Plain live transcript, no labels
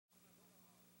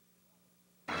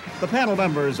The panel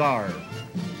members are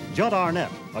Judd Arnett,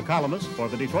 a columnist for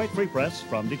the Detroit Free Press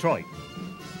from Detroit.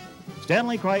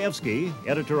 Stanley Krajewski,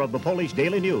 editor of the Polish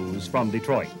Daily News from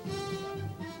Detroit.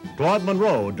 Claude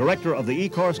Monroe, director of the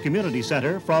E-Course Community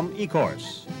Center from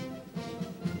E-Course.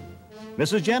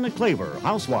 Mrs. Janet Claver,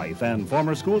 housewife and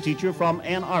former schoolteacher from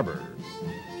Ann Arbor.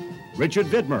 Richard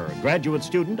Vidmer, graduate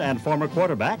student and former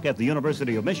quarterback at the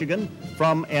University of Michigan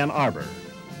from Ann Arbor.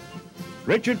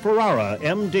 Richard Ferrara,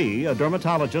 M.D., a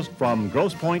dermatologist from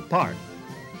Grosse Pointe Park.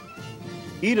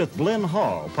 Edith Blinn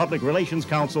Hall, Public Relations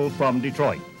Counsel from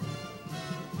Detroit.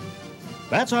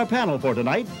 That's our panel for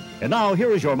tonight. And now, here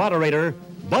is your moderator,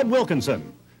 Bud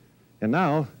Wilkinson. And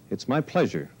now, it's my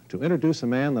pleasure to introduce a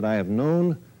man that I have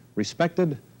known,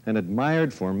 respected, and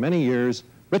admired for many years,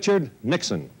 Richard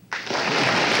Nixon.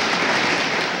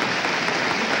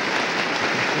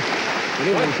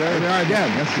 Good evening, sir. Here we are again.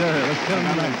 Yes, sir. Let's put him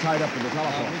I'm tied up with the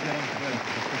telephone.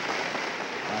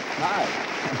 Hi.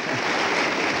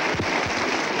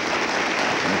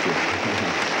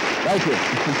 Thank you.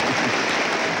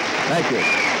 Thank you.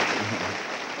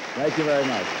 Thank you very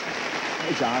much.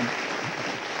 Hey, John.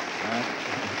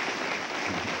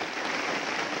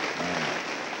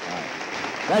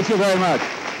 Thank you very much.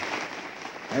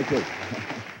 Thank you.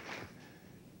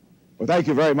 Well, thank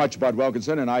you very much, Bud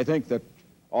Wilkinson, and I think that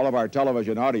all of our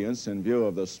television audience, in view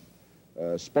of this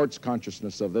sports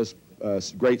consciousness of this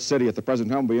great city at the present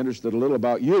time, will be interested a little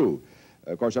about you.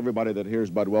 Of course, everybody that hears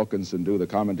Bud Wilkinson do the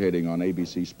commentating on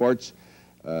ABC Sports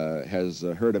has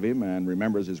heard of him and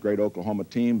remembers his great Oklahoma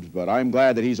teams, but I'm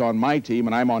glad that he's on my team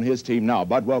and I'm on his team now.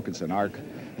 Bud Wilkinson, our...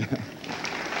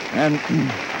 And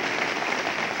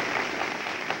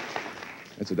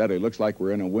incidentally, it looks like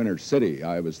we're in a winter city.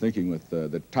 I was thinking with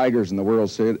the Tigers in the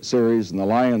World Series and the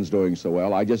Lions doing so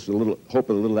well, I just hope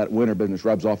a little of that winter business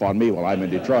rubs off on me while I'm in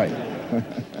Detroit.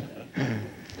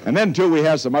 And then, too, we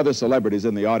have some other celebrities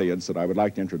in the audience that I would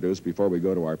like to introduce before we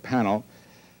go to our panel.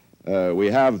 We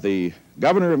have the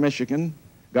Governor of Michigan,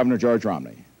 Governor George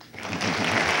Romney.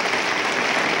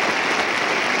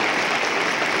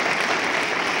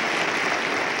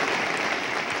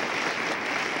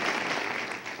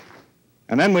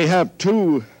 And then we have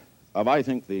two of, I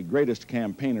think, the greatest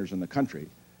campaigners in the country,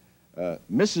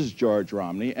 Mrs. George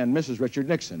Romney and Mrs. Richard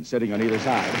Nixon, sitting on either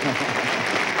side.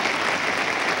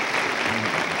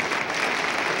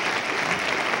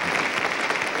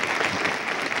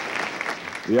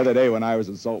 The other day when I was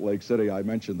in Salt Lake City, I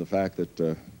mentioned the fact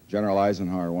that General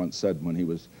Eisenhower once said when he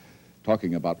was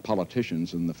talking about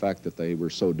politicians and the fact that they were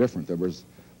so different, there was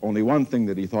only one thing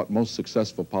that he thought most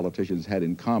successful politicians had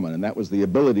in common, and that was the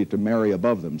ability to marry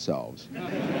above themselves.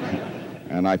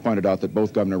 And I pointed out that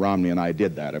both Governor Romney and I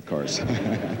did that, of course.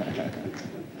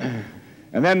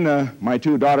 And then my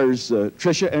two daughters,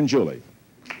 Tricia and Julie.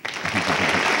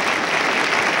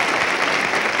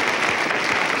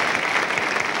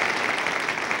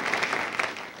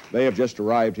 They have just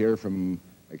arrived here from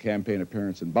a campaign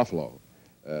appearance in Buffalo.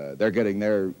 They're getting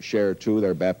their share, too,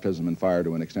 their baptism in fire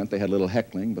to an extent. They had a little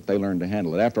heckling, but they learned to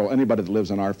handle it. After all, anybody that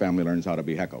lives in our family learns how to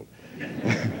be heckled.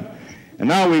 And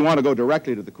now we want to go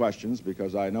directly to the questions,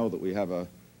 because I know that we have a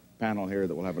panel here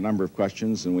that will have a number of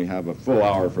questions, and we have a full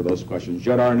hour for those questions.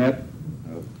 Judd Arnett.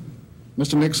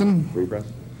 Mr. Nixon, Free Press.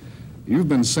 you've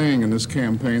been saying in this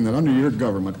campaign that under your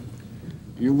government,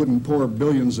 you wouldn't pour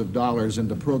billions of dollars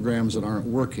into programs that aren't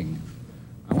working.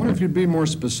 I wonder if you'd be more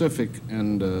specific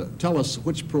and tell us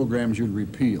which programs you'd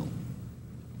repeal.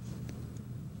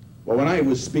 Well, when I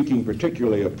was speaking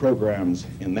particularly of programs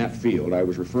in that field, I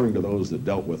was referring to those that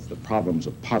dealt with the problems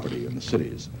of poverty in the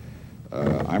cities.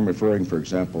 I'm referring, for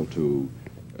example, to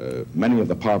many of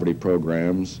the poverty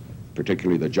programs,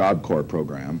 particularly the Job Corps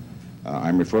program.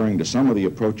 I'm referring to some of the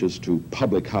approaches to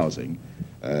public housing,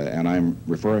 and I'm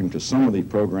referring to some of the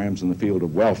programs in the field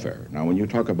of welfare. Now, when you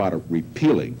talk about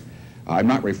repealing, I'm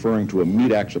not referring to a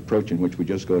meat-axe approach in which we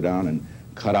just go down and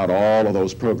cut out all of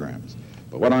those programs.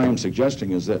 But what I am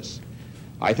suggesting is this.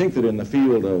 I think that in the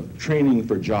field of training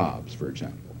for jobs, for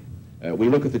example, we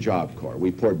look at the Job Corps.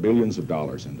 We poured billions of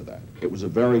dollars into that. It was a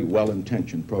very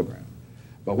well-intentioned program.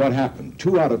 But what happened?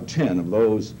 2 out of 10 of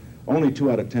those, only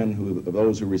 2 out of 10 of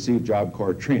those who received Job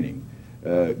Corps training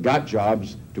got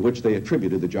jobs to which they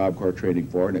attributed the Job Corps training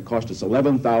for, and it cost us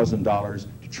 $11,000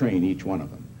 to train each one of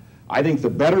them. I think the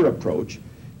better approach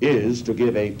is to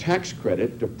give a tax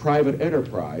credit to private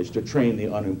enterprise to train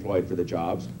the unemployed for the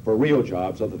jobs, for real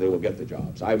jobs, so that they will get the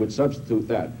jobs. I would substitute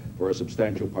that for a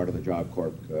substantial part of the Job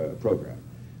Corps program.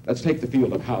 Let's take the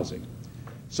field of housing.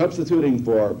 Substituting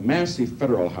for massive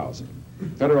federal housing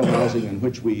in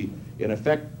which we, in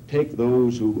effect, take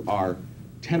those who are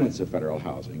tenants of federal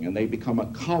housing and they become a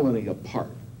colony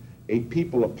apart. a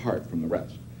people apart from the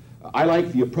rest. I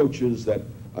like the approaches that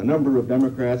a number of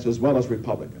Democrats as well as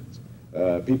Republicans,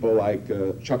 people like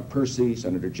Chuck Percy,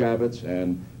 Senator Javits,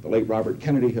 and the late Robert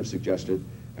Kennedy have suggested,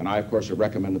 and I, of course, have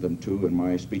recommended them too in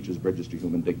my speeches, Bridges to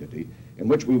Human Dignity, in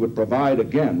which we would provide,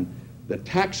 again, the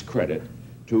tax credit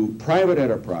to private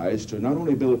enterprise to not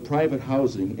only build private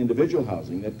housing, individual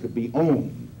housing that could be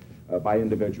owned by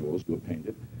individuals who obtained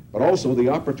it, but also the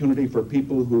opportunity for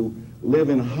people who live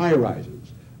in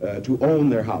high-rises to own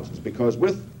their houses, because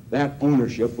with that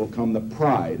ownership will come the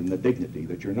pride and the dignity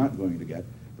that you're not going to get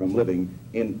from living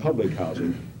in public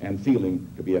housing and feeling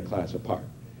to be a class apart.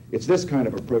 It's this kind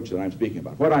of approach that I'm speaking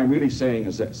about. What I'm really saying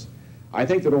is this. I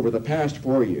think that over the past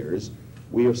 4 years,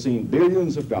 we have seen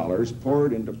billions of dollars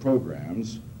poured into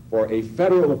programs for a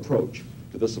federal approach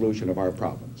to the solution of our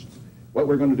problems. What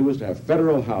we're going to do is to have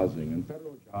federal housing and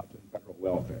federal jobs and federal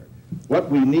welfare. What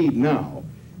we need now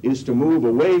is to move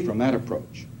away from that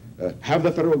approach. Have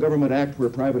the federal government act where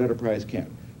private enterprise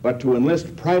can, but to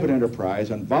enlist private enterprise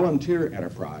and volunteer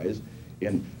enterprise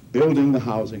in building the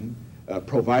housing,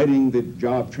 providing the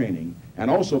job training, and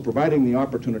also providing the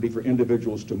opportunity for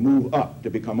individuals to move up,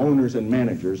 to become owners and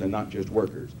managers and not just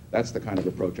workers. That's the kind of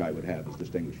approach I would have as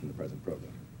distinguished from the present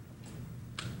program.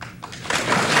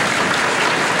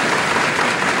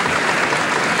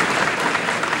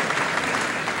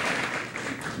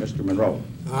 Mr. Monroe.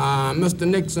 Mr.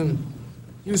 Nixon,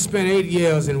 you spent 8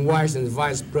 years in Washington as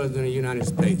Vice President of the United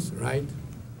States, right?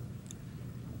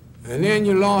 And then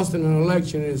you lost in an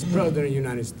election as President of the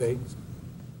United States.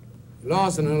 You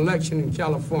lost in an election in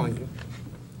California.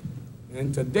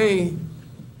 And today,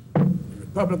 the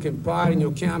Republican Party and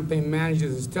your campaign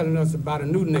managers is telling us about a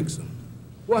new Nixon.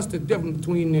 What's the difference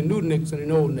between the new Nixon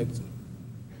and old Nixon?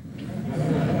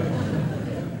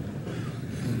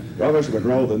 Well, Mr.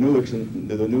 Monroe, the new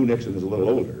Nixon is a little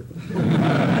older.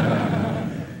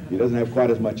 He doesn't have quite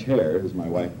as much hair, as my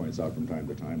wife points out from time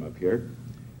to time up here.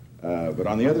 But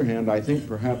on the other hand, I think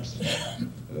perhaps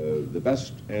the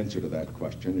best answer to that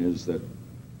question is that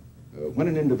when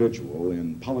an individual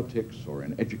in politics or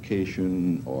in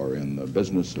education or in the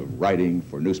business of writing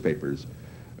for newspapers,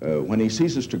 when he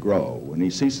ceases to grow, when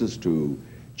he ceases to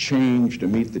change to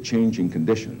meet the changing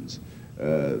conditions,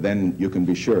 then you can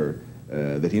be sure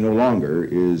that he no longer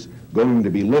is going to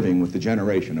be living with the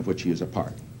generation of which he is a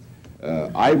part.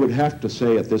 I would have to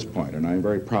say at this point, and I'm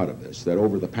very proud of this, that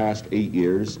over the past 8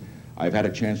 years, I've had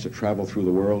a chance to travel through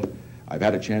the world. I've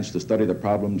had a chance to study the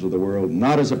problems of the world,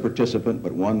 not as a participant,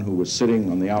 but one who was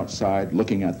sitting on the outside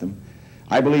looking at them.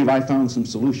 I believe I found some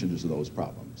solutions to those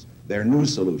problems. They're new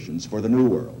solutions for the new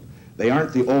world. They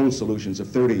aren't the old solutions of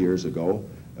 30 years ago,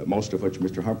 most of which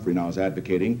Mr. Humphrey now is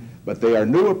advocating, but they are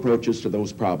new approaches to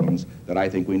those problems that I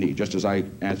think we need, just as I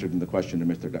answered in the question to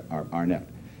Mr. Arnett.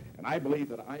 And I believe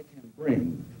that I can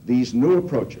bring these new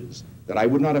approaches that I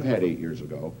would not have had 8 years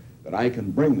ago, that I can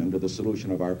bring them to the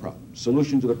solution of our problems,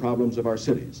 solutions to the problems of our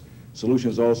cities,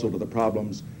 solutions also to the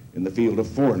problems in the field of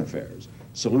foreign affairs,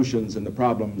 solutions in the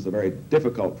problems, the very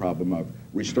difficult problem of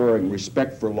restoring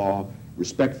respect for law,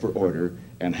 respect for order,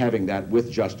 and having that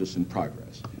with justice and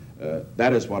progress.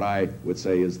 That is what I would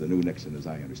say is the new Nixon as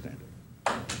I understand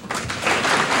it.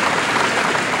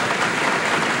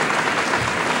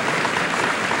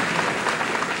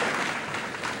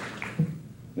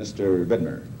 Mr.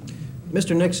 Vidmer.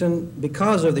 Mr. Nixon,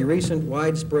 because of the recent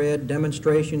widespread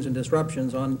demonstrations and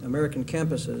disruptions on American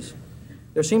campuses,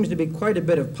 there seems to be quite a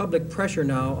bit of public pressure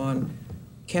now on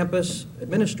campus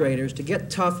administrators to get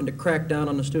tough and to crack down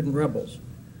on the student rebels.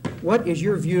 What is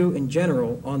your view in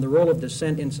general on the role of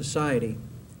dissent in society,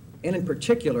 and in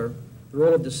particular, the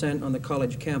role of dissent on the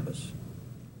college campus?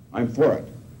 I'm for it.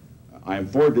 I'm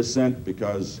for dissent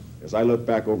because as I look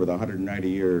back over the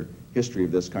 190-year history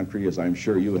of this country, as I'm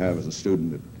sure you have as a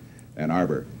student at Ann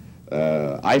Arbor,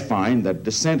 I find that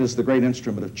dissent is the great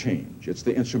instrument of change. It's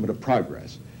the instrument of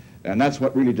progress. And that's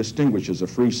what really distinguishes a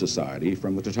free society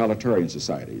from the totalitarian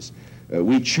societies.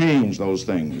 We change those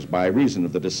things by reason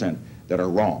of the dissent that are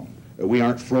wrong. We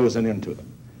aren't frozen into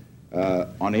them.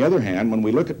 On the other hand, when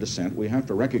we look at dissent, we have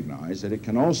to recognize that it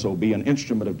can also be an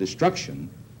instrument of destruction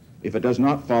if it does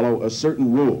not follow a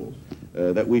certain rule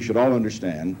that we should all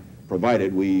understand,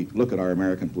 provided we look at our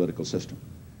American political system.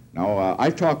 Now,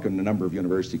 I've talked on a number of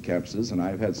university campuses, and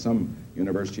I've had some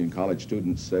university and college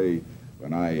students say,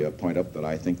 when I point up that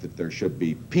I think that there should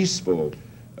be peaceful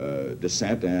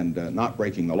dissent and not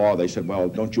breaking the law, they said, well,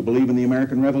 don't you believe in the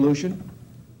American Revolution?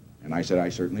 And I said, I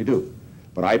certainly do.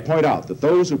 But I point out that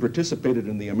those who participated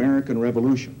in the American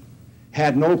Revolution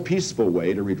had no peaceful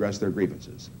way to redress their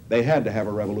grievances. They had to have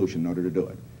a revolution in order to do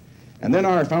it. And then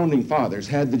our founding fathers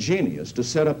had the genius to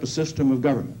set up a system of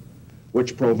government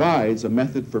which provides a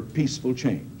method for peaceful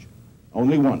change.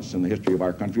 Only once in the history of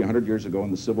our country, 100 years ago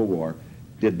in the Civil War,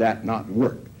 did that not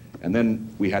work. And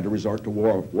then we had to resort to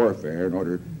warfare in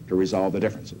order to resolve the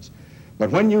differences. But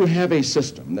when you have a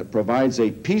system that provides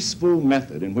a peaceful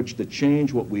method in which to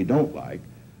change what we don't like,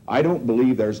 I don't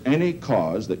believe there's any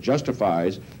cause that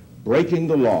justifies breaking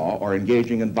the law or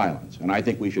engaging in violence. And I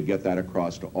think we should get that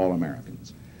across to all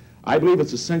Americans. I believe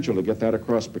it's essential to get that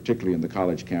across, particularly in the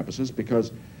college campuses,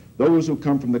 because those who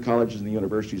come from the colleges and the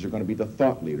universities are going to be the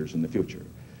thought leaders in the future.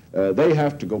 They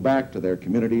have to go back to their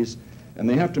communities, and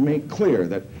they have to make clear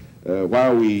that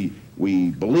while we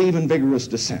believe in vigorous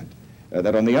dissent,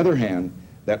 that on the other hand,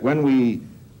 that when we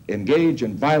engage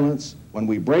in violence, when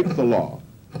we break the law,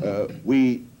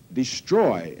 we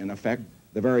destroy, in effect,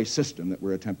 the very system that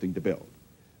we're attempting to build.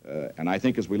 And I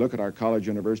think as we look at our college,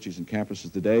 universities, and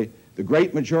campuses today, the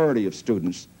great majority of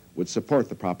students would support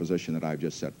the proposition that I've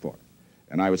just set forth.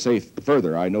 And I would say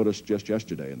further, I noticed just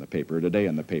yesterday in the paper, today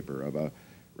in the paper, of a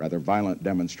rather violent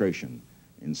demonstration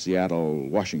in Seattle,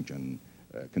 Washington,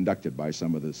 conducted by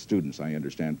some of the students, I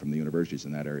understand, from the universities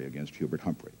in that area against Hubert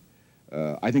Humphrey.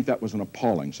 I think that was an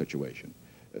appalling situation.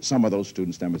 Some of those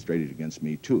students demonstrated against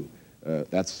me, too.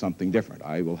 That's something different.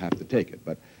 I will have to take it.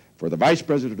 But for the Vice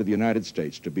President of the United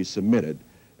States to be submitted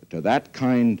to that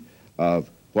kind of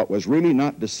what was really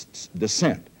not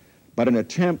dissent, but an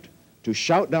attempt to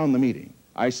shout down the meeting,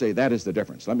 I say that is the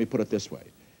difference. Let me put it this way.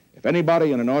 If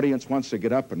anybody in an audience wants to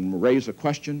get up and raise a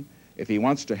question, if he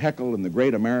wants to heckle in the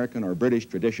great American or British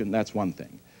tradition, that's one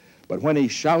thing. But when he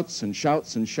shouts and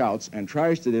shouts and shouts and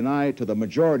tries to deny to the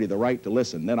majority the right to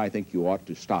listen, then I think you ought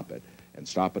to stop it, and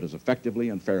stop it as effectively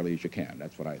and fairly as you can.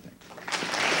 That's what I think.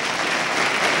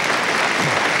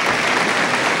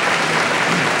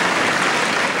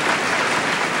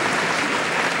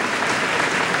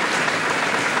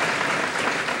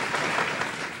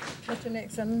 Mr.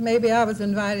 Nixon, maybe I was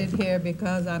invited here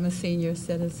because I'm a senior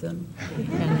citizen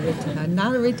and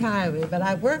not a retiree, but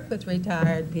I work with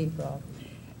retired people.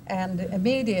 And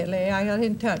immediately I got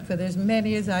in touch with as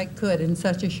many as I could in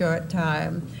such a short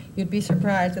time. You'd be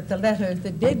surprised at the letters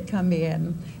that did come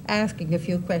in asking a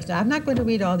few questions. I'm not going to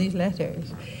read all these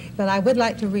letters, but I would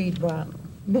like to read one.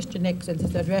 Mr. Nixon,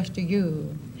 it's addressed to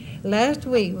you. Last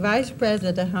week, Vice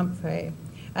President Humphrey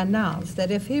announced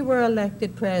that if he were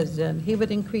elected president, he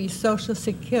would increase Social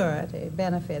Security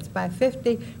benefits by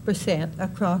 50%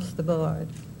 across the board.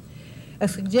 A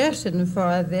suggestion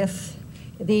for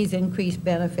these increased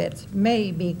benefits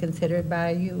may be considered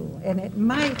by you, and it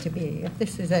might be, if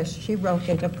this is as she wrote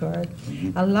it, of course,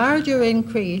 a larger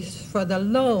increase for the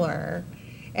lower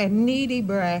and needy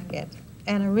bracket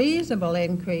and a reasonable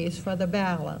increase for the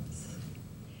balance.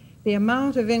 The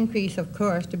amount of increase, of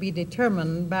course, to be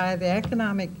determined by the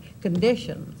economic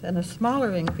conditions, and a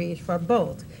smaller increase for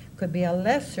both could be a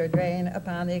lesser drain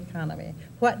upon the economy.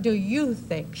 What do you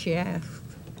think, she asked?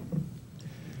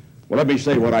 Well, let me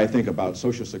say what I think about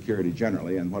Social Security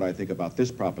generally, and what I think about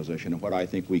this proposition, and what I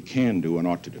think we can do and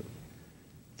ought to do.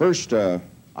 First,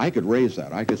 I could raise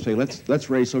that. I could say, let's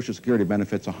raise Social Security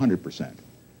benefits 100%.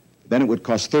 Then it would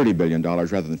cost $30 billion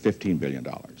rather than $15 billion.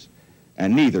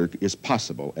 And neither is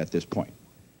possible at this point.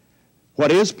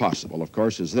 What is possible, of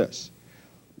course, is this.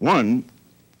 One,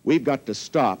 we've got to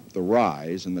stop the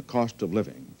rise in the cost of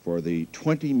living for the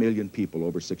 20 million people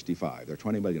over 65. There are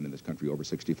 20 million in this country over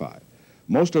 65.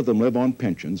 Most of them live on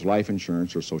pensions, life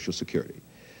insurance, or Social Security.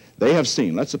 They have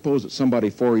seen, let's suppose that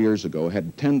somebody 4 years ago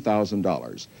had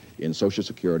 $10,000 in Social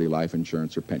Security, life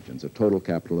insurance, or pensions, a total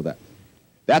capital of that.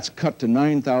 That's cut to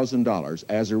 $9,000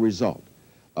 as a result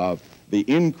of the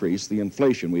increase, the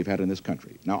inflation we've had in this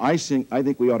country. Now, I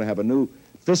think we ought to have a new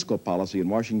fiscal policy in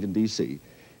Washington, D.C.,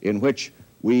 in which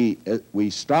we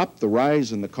stop the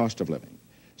rise in the cost of living,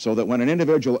 so that when an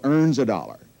individual earns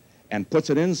 $1 and puts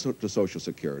it into Social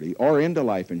Security or into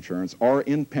life insurance or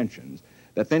in pensions,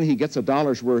 that then he gets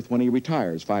 $1's worth when he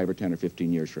retires 5 or 10 or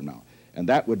 15 years from now. And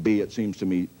that would be, it seems to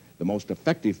me, the most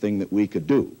effective thing that we could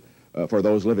do for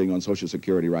those living on Social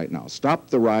Security right now. Stop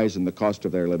the rise in the cost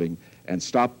of their living and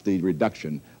stop the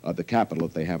reduction of the capital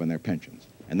that they have in their pensions.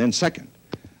 And then second,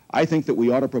 I think that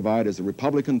we ought to provide, as the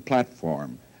Republican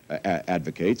platform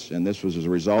advocates, and this was as a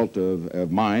result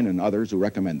of mine and others who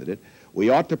recommended it, we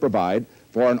ought to provide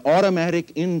for an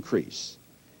automatic increase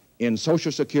in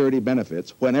Social Security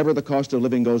benefits whenever the cost of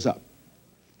living goes up.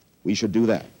 We should do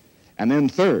that. And then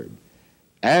third,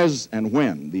 as and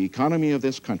when the economy of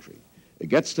this country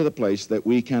gets to the place that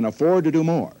we can afford to do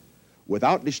more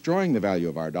without destroying the value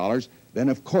of our dollars, then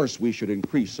of course we should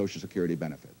increase Social Security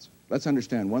benefits. Let's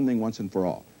understand one thing once and for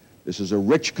all. This is a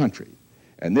rich country,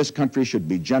 And this country should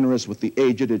be generous with the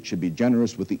aged, it should be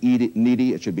generous with the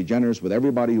needy, it should be generous with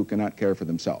everybody who cannot care for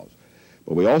themselves.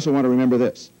 But we also want to remember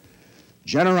this.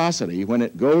 Generosity, when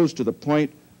it goes to the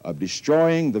point of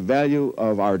destroying the value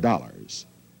of our dollars,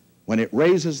 when it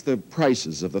raises the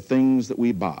prices of the things that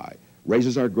we buy,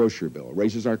 raises our grocery bill,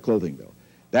 raises our clothing bill,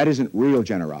 that isn't real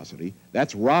generosity.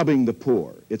 That's robbing the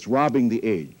poor. It's robbing the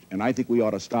aged. And I think we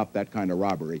ought to stop that kind of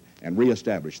robbery and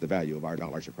reestablish the value of our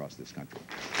dollars across this country.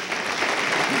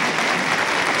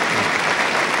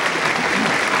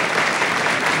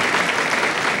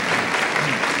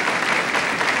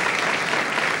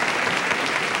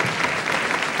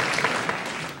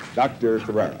 Dr.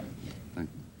 Ferreira. Thank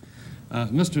you.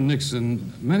 Mr.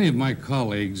 Nixon, many of my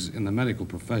colleagues in the medical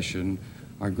profession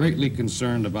are greatly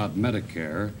concerned about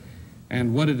Medicare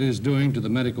and what it is doing to the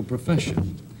medical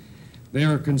profession. They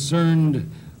are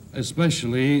concerned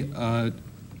especially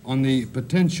on the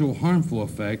potential harmful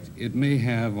effect it may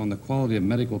have on the quality of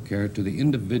medical care to the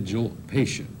individual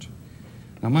patient.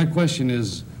 Now, my question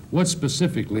is, what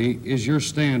specifically is your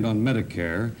stand on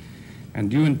Medicare,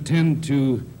 and do you intend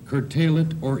to curtail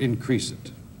it or increase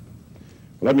it?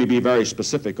 Let me be very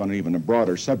specific on even a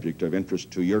broader subject of interest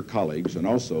to your colleagues and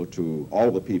also to all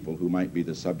the people who might be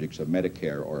the subjects of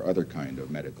Medicare or other kind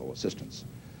of medical assistance.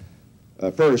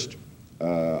 First,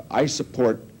 I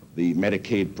support the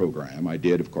Medicaid program. I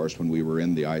did, of course, when we were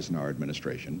in the Eisenhower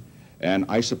administration, and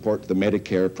I support the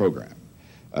Medicare program.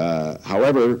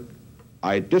 However,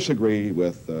 I disagree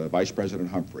with Vice President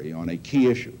Humphrey on a key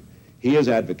issue. He has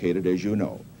advocated, as you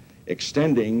know,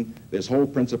 extending this whole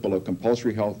principle of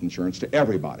compulsory health insurance to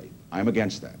everybody. I'm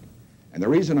against that. And the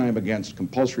reason I'm against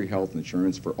compulsory health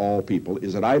insurance for all people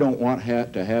is that I don't want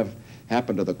to have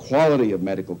happen to the quality of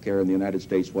medical care in the United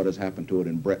States what has happened to it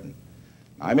in Britain.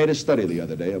 I made a study the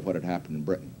other day of what had happened in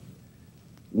Britain.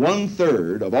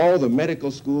 1/3 of all the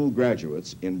medical school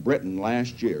graduates in Britain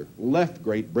last year left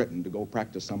Great Britain to go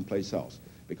practice someplace else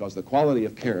because the quality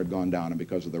of care had gone down and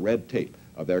because of the red tape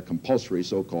of their compulsory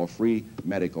so-called free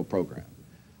medical program.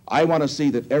 I want to see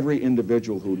that every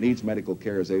individual who needs medical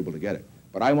care is able to get it,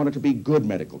 but I want it to be good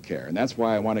medical care, and that's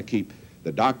why I want to keep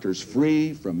the doctors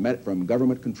free from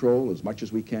government control as much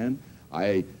as we can.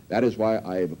 That is why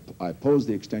I oppose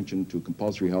the extension to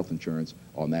compulsory health insurance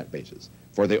on that basis.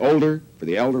 For the older, for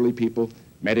the elderly people,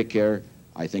 Medicare,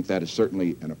 I think that is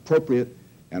certainly an appropriate,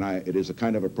 and it is a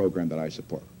kind of a program that I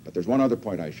support. But there's one other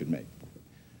point I should make.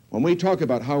 When we talk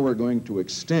about how we're going to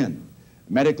extend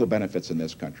medical benefits in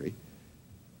this country,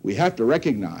 we have to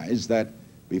recognize that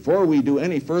before we do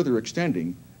any further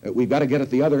extending, we've got to get at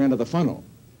the other end of the funnel.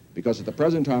 Because at the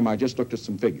present time, I just looked at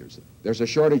some figures. There's a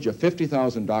shortage of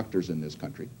 50,000 doctors in this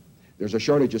country. There's a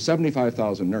shortage of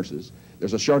 75,000 nurses.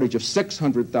 There's a shortage of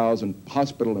 600,000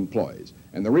 hospital employees.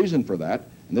 And the reason for that,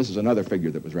 and this is another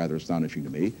figure that was rather astonishing to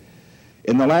me,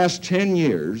 in the last 10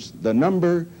 years, the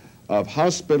number of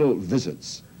hospital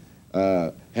visits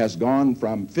has gone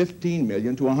from 15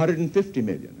 million to 150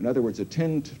 million. In other words, a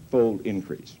 10-fold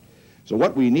increase. So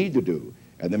what we need to do,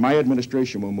 and then my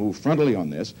administration will move frontally on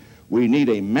this, we need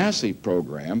a massive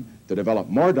program to develop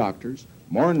more doctors,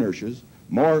 more nurses,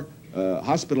 more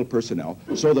hospital personnel,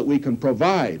 so that we can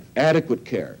provide adequate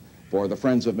care for the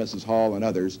friends of Mrs. Hall and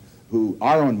others who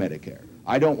are on Medicare.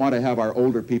 I don't want to have our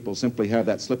older people simply have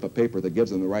that slip of paper that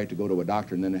gives them the right to go to a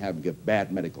doctor and then have them give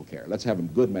bad medical care. Let's have them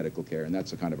good medical care, and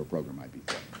that's the kind of a program I'd be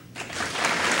for.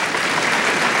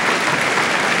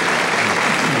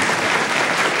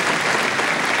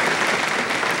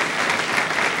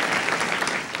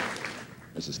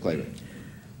 Mrs. Clavin.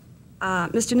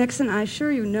 Mr. Nixon, I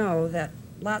assure you know that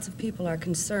lots of people are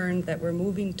concerned that we're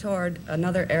moving toward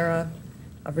another era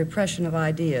of repression of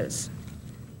ideas,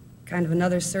 kind of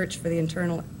another search for the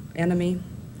internal enemy.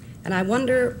 And I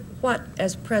wonder what,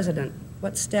 as president,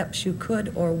 what steps you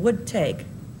could or would take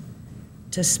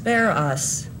to spare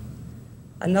us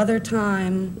another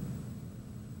time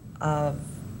of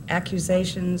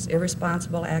accusations,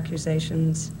 irresponsible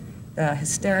accusations, the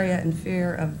hysteria and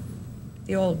fear of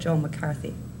the old Joe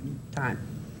McCarthy time.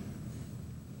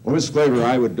 Well, Ms. Claver,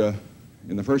 I would,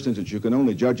 in the first instance, you can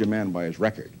only judge a man by his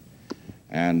record.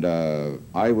 And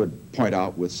I would point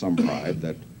out with some pride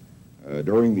that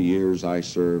during the years I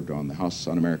served on the House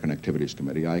Un-American Activities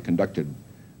Committee, I conducted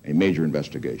a major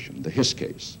investigation, the Hiss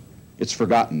case. It's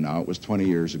forgotten now, it was 20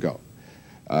 years ago.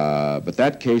 But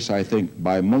that case, I think,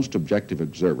 by most objective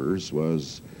observers,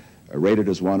 was rated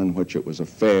as one in which it was a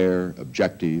fair,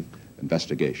 objective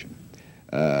investigation.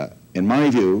 In my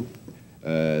view,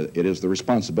 it is the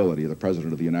responsibility of the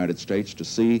President of the United States to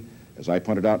see, as I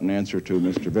pointed out in answer to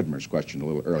Mr. Vidmer's question a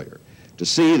little earlier, to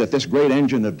see that this great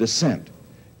engine of dissent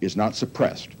is not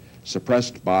suppressed,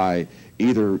 suppressed by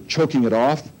either choking it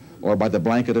off or by the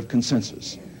blanket of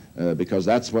consensus, because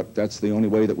that's the only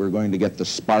way that we're going to get the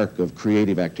spark of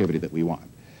creative activity that we want.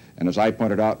 And as I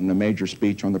pointed out in a major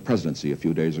speech on the presidency a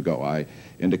few days ago, I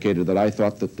indicated that I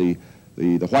thought that the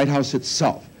White House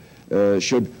itself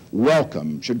should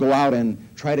go out and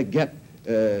try to get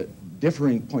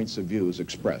differing points of views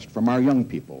expressed from our young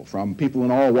people, from people in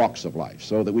all walks of life,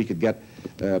 so that we could get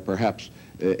perhaps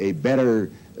a better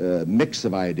mix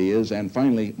of ideas and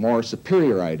finally more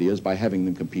superior ideas by having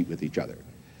them compete with each other.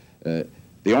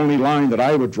 The only line that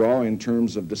I would draw in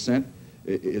terms of dissent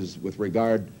is with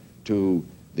regard to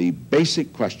the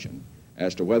basic question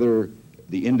as to whether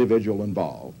the individual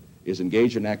involved is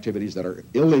engaged in activities that are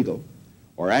illegal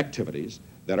or activities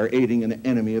that are aiding an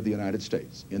enemy of the United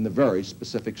States in the very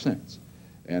specific sense.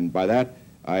 And by that,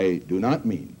 I do not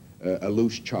mean a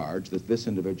loose charge that this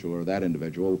individual or that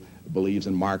individual believes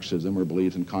in Marxism or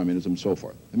believes in communism and so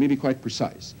forth. Let me be quite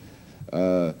precise.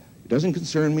 It doesn't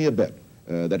concern me a bit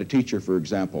that a teacher, for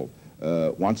example,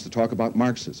 wants to talk about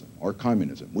Marxism or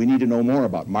communism. We need to know more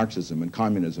about Marxism and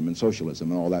communism and socialism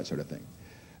and all that sort of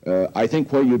thing. I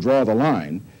think where you draw the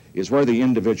line is where the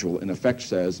individual, in effect,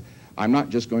 says, I'm not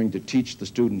just going to teach the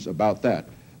students about that,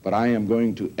 but I am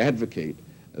going to advocate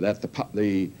that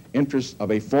the interests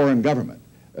of a foreign government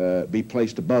be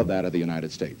placed above that of the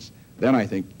United States. Then I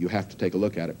think you have to take a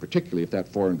look at it, particularly if that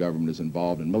foreign government is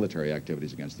involved in military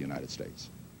activities against the United States.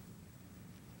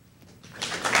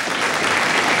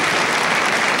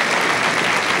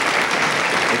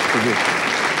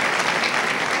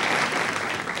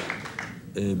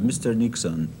 Mr.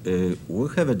 Nixon, we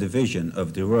have a division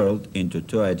of the world into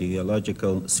two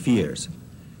ideological spheres,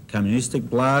 communistic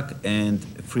bloc and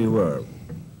free world.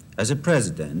 As a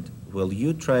president, will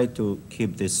you try to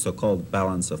keep this so-called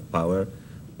balance of power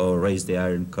or raise the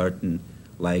Iron Curtain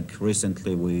like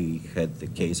recently we had the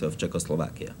case of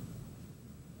Czechoslovakia?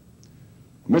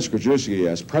 Mr. Krajewski,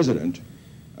 as president,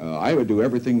 I would do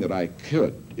everything that I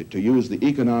could to use the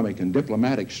economic and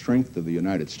diplomatic strength of the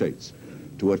United States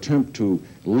to attempt to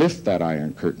lift that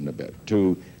Iron Curtain a bit,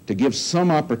 to give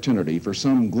some opportunity for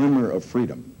some glimmer of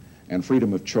freedom and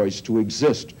freedom of choice to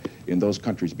exist in those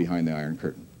countries behind the Iron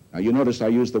Curtain. Now, you notice I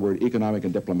used the word economic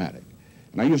and diplomatic,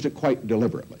 and I used it quite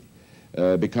deliberately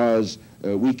because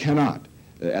we cannot,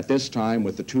 at this time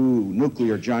with the two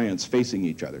nuclear giants facing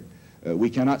each other, we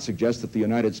cannot suggest that the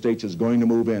United States is going to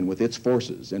move in with its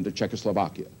forces into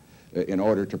Czechoslovakia in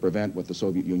order to prevent what the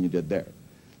Soviet Union did there.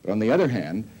 But on the other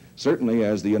hand, certainly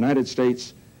as the United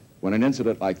States, when an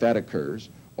incident like that occurs,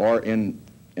 or in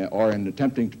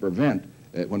attempting to prevent,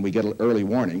 when we get an early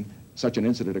warning, such an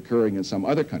incident occurring in some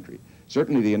other country,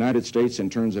 certainly the United States,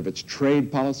 in terms of its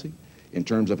trade policy, in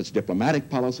terms of its diplomatic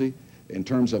policy, in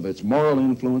terms of its moral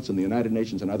influence in the United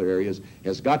Nations and other areas,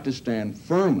 has got to stand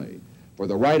firmly for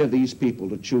the right of these people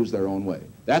to choose their own way.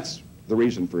 That's the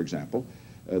reason, for example,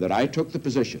 that I took the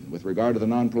position with regard to the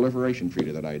non-proliferation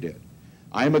treaty that I did.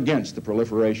 I am against the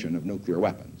proliferation of nuclear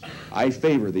weapons. I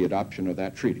favor the adoption of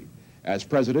that treaty. As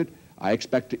president, I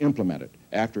expect to implement it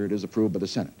after it is approved by the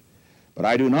Senate. But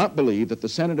I do not believe that the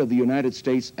Senate of the United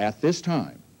States at this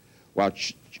time,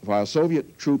 while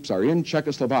Soviet troops are in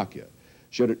Czechoslovakia,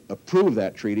 should approve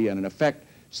that treaty and in effect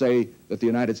say that the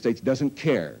United States doesn't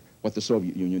care what the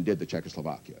Soviet Union did to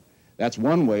Czechoslovakia. That's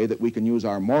one way that we can use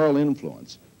our moral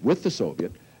influence with the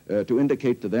Soviet to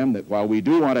indicate to them that while we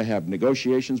do want to have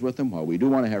negotiations with them, while we do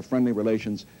want to have friendly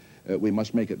relations, we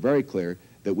must make it very clear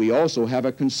that we also have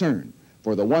a concern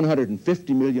for the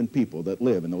 150 million people that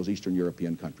live in those Eastern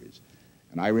European countries.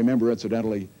 And I remember,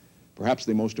 incidentally, perhaps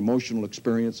the most emotional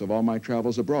experience of all my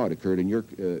travels abroad occurred in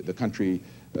the country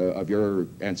of your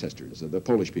ancestors, the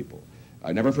Polish people.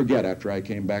 I never forget, after I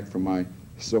came back from my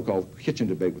so-called kitchen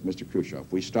debate with Mr.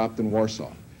 Khrushchev, we stopped in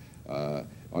Warsaw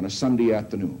on a Sunday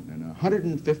afternoon, and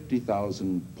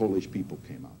 150,000 Polish people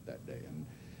came out that day. And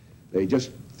they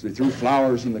just threw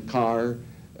flowers in the car.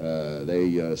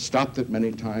 They stopped it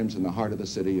many times in the heart of the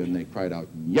city, and they cried out,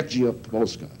 "Niech żyje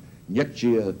Polska, niech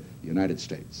żyje the United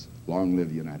States. Long live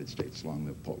the United States, long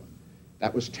live Poland."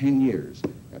 That was 10 years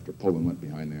after Poland went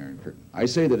behind the Iron Curtain. I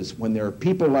say that it's when there are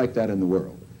people like that in the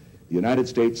world, the United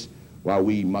States, while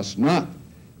we must not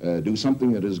do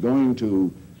something that is going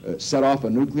to set off a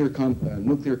nuclear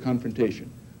confrontation,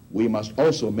 we must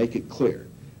also make it clear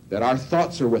that our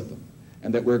thoughts are with them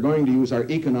and that we're going to use our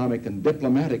economic and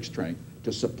diplomatic strength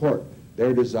to support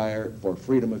their desire for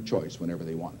freedom of choice whenever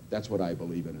they want it. That's what I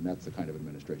believe in, and that's the kind of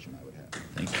administration I would have.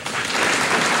 Thank you.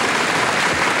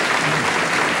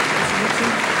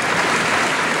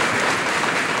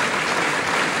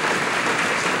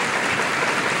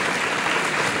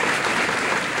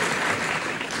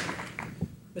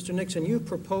 Mr. Nixon, you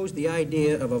proposed the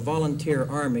idea of a volunteer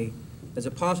army as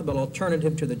a possible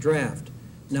alternative to the draft.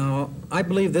 Now, I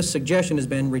believe this suggestion has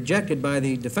been rejected by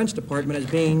the Defense Department as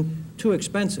being too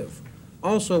expensive.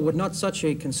 Also, would not such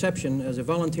a conception as a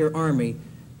volunteer army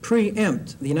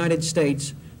preempt the United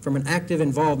States from an active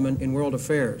involvement in world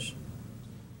affairs?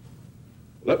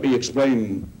 Let me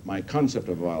explain my concept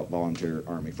of a volunteer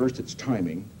army. First, its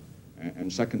timing,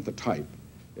 and second, the type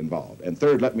involved. And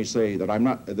third, let me say that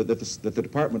that the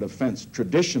Department of Defense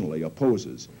traditionally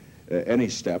opposes any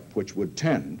step which would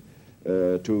tend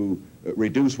to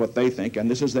reduce what they think, and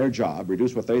this is their job,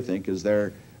 reduce what they think is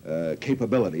their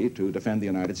capability to defend the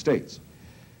United States.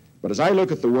 But as I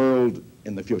look at the world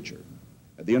in the future,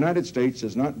 the United States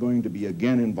is not going to be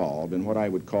again involved in what I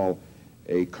would call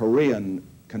a Korean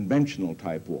conventional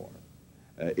type war.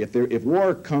 If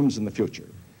war comes in the future,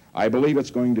 I believe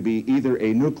it's going to be either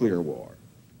a nuclear war,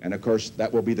 and of course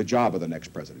that will be the job of the next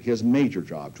president, his major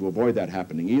job, to avoid that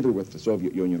happening either with the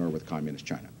Soviet Union or with Communist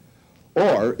China.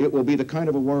 Or it will be the kind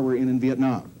of a war we're in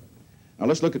Vietnam. Now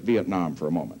let's look at Vietnam for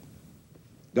a moment.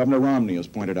 Governor Romney has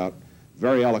pointed out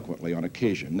very eloquently on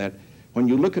occasion that when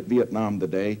you look at Vietnam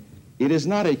today, it is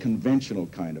not a conventional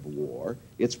kind of a war.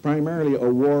 It's primarily a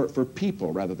war for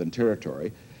people rather than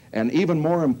territory. And even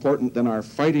more important than our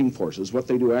fighting forces, what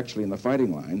they do actually in the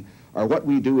fighting line, are what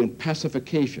we do in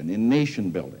pacification, in nation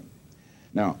building.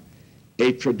 Now,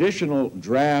 a traditional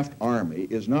draft army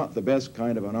is not the best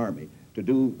kind of an army to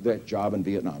do that job in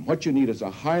Vietnam. What you need is a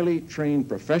highly trained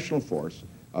professional force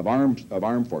of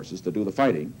armed forces to do the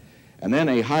fighting, and then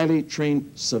a highly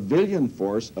trained civilian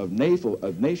force of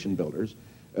nation builders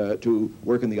to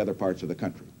work in the other parts of the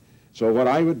country. So what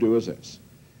I would do is this.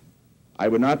 I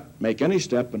would not take any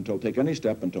step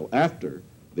until after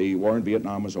the war in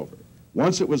Vietnam was over.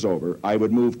 Once it was over, I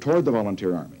would move toward the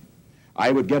volunteer army.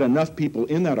 I would get enough people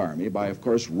in that army by, of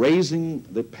course, raising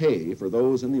the pay for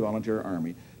those in the volunteer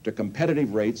army to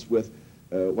competitive rates with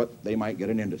what they might get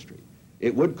in industry.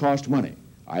 It would cost money.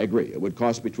 I agree. It would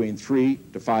cost between $3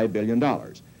 to $5 billion.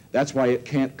 That's why it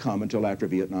can't come until after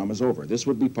Vietnam is over. This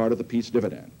would be part of the peace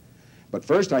dividend. But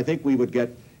first, I think we would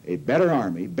get a better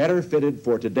army, better fitted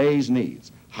for today's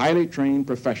needs, highly trained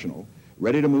professional,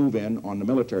 ready to move in on the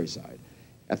military side.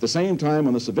 At the same time,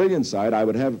 on the civilian side, I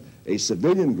would have a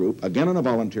civilian group, again on a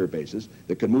volunteer basis,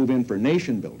 that could move in for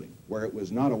nation building, where it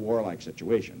was not a warlike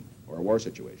situation or a war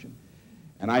situation.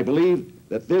 And I believe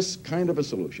that this kind of a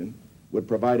solution would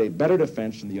provide a better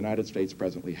defense than the United States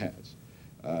presently has.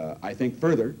 I think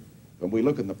further, when we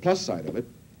look at the plus side of it,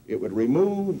 it would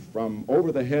remove from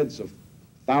over the heads of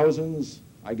thousands,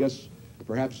 I guess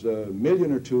perhaps 1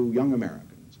 million or 2 young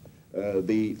Americans,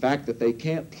 the fact that they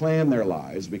can't plan their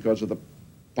lives because of the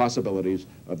possibilities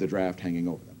of the draft hanging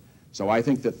over them. So I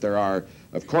think that there are,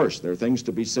 of course, there are things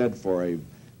to be said for a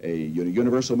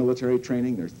universal military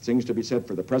training, there's things to be said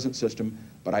for the present system,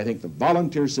 but I think the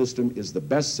volunteer system is the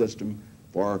best system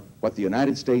for what the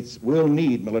United States will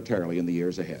need militarily in the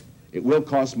years ahead. It will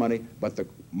cost money, but the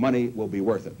money will be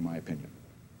worth it, in my opinion.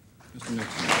 Mr.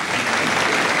 Nixon.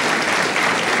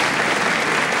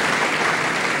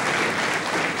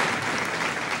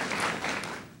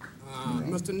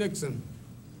 Mr. Nixon,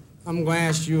 I'm going to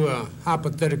ask you a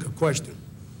hypothetical question,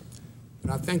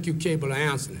 but I think you're capable of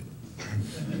answering it.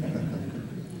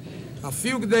 A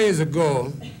few days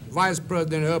ago, Vice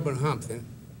President Urban Humphrey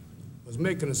was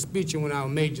making a speech in one of our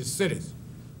major cities.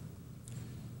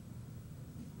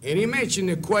 And he mentioned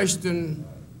the question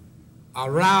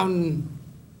around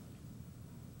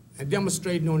and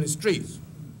demonstrating on the streets,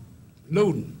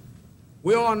 looting.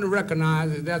 We all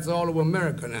recognize that that's all over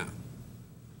America now.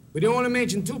 But they only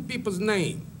mentioned 2 people's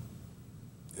names,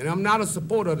 and I'm not a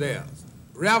supporter of theirs,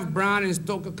 Ralph Brown and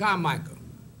Stoker Carmichael.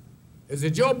 Is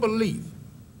it your belief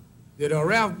that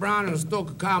Ralph Brown and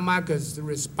Stoker Carmichael is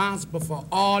responsible for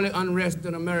all the unrest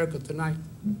in America tonight?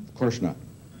 Of course not.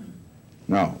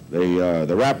 No,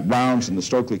 the Ralph Browns and the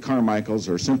Stokely Carmichaels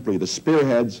are simply the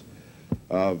spearheads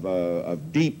of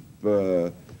deep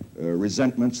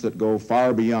resentments that go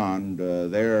far beyond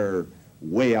their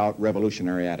way-out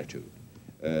revolutionary attitude.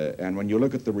 And when you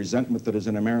look at the resentment that is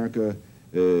in America,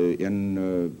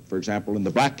 for example, in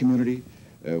the black community,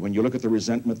 when you look at the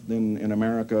resentment in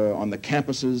America on the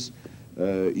campuses,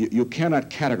 you cannot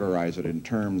categorize it in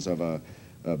terms of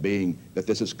being that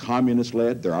this is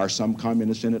communist-led. There are some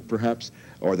communists in it, perhaps,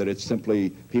 or that it's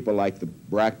simply people like the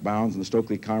Ralph Browns and the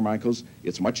Stokely Carmichaels.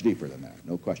 It's much deeper than that,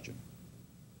 no question.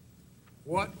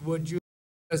 What would you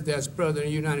suggest as President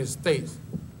of the United States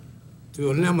to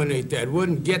eliminate that?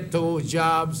 Wouldn't ghettos,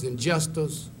 jobs, and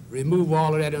justice remove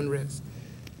all of that unrest?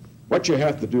 What you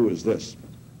have to do is this.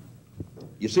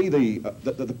 You see,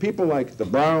 the people like the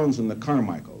Browns and the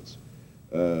Carmichaels,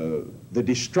 the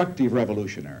destructive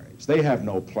revolutionaries, they have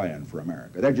no plan for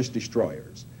America. They're just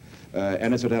destroyers.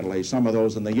 And incidentally, some of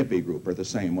those in the Yippie group are the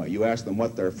same way. You ask them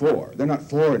what they're for. They're not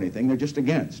for anything, they're just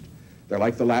against. They're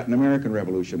like the Latin American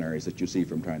revolutionaries that you see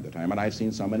from time to time, and I've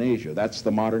seen some in Asia. That's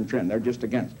the modern trend. They're just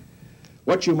against.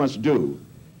 What you must do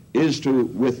is to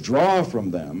withdraw from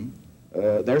them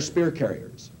their spear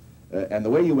carriers. And the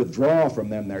way you withdraw from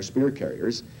them their spear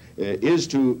carriers is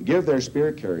to give their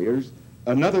spear carriers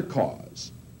another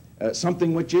cause,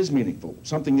 something which is meaningful,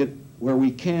 something where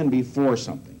we can be for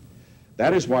something.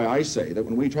 That is why I say that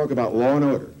when we talk about law and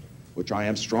order, which I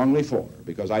am strongly for,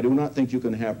 because I do not think you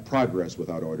can have progress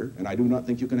without order, and I do not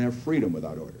think you can have freedom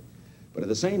without order. But at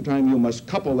the same time, you must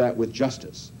couple that with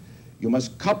justice. You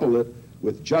must couple it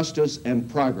with justice and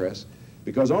progress,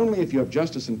 because only if you have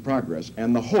justice and progress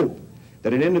and the hope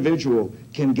that an individual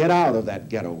can get out of that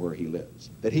ghetto where he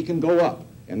lives, that he can go up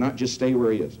and not just stay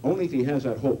where he is. Only if he has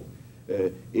that hope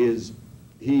is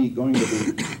he going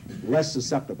to be less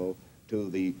susceptible to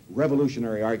the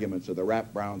revolutionary arguments of the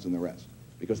Rap Browns and the rest.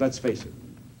 Because let's face it,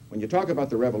 when you talk about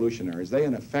the revolutionaries, they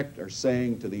in effect are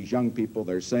saying to these young people,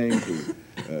 they're saying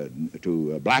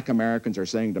to black Americans, they're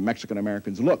saying to Mexican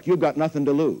Americans, look, you've got nothing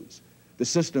to lose. The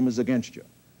system is against you.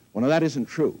 Well, no, that isn't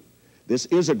true. This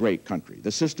is a great country.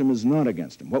 The system is not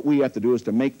against them. What we have to do is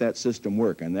to make that system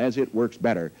work, and as it works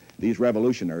better, these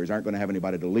revolutionaries aren't going to have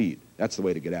anybody to lead. That's the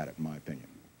way to get at it, in my opinion.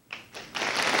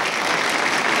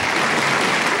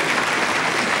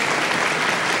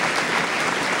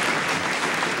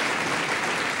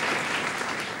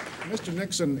 Mr.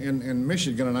 Nixon, in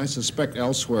Michigan, and I suspect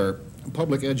elsewhere,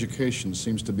 public education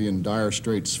seems to be in dire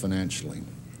straits financially.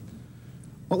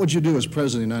 What would you do as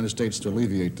President of the United States to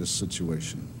alleviate this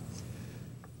situation?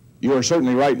 You are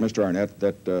certainly right, Mr. Arnett,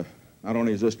 that not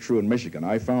only is this true in Michigan,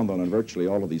 I found on virtually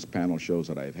all of these panel shows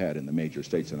that I've had in the major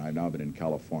states, and I've now been in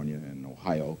California and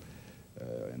Ohio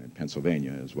and in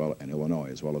Pennsylvania as well, and Illinois,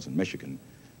 as well as in Michigan.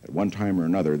 At one time or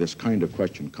another, this kind of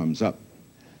question comes up.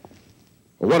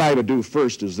 Well, what I would do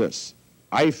first is this.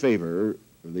 I favor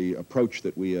the approach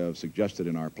that we have suggested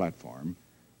in our platform,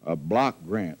 block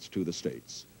grants to the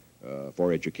states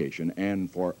for education and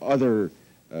for other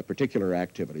particular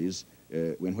activities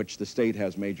in which the state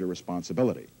has major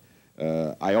responsibility.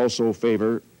 I also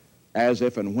favor, as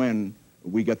if and when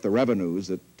we get the revenues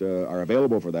that are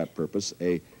available for that purpose,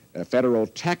 a federal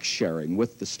tax sharing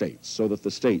with the states so that the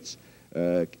states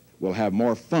will have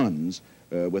more funds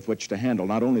with which to handle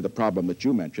not only the problem that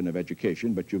you mentioned of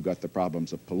education, but you've got the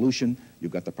problems of pollution,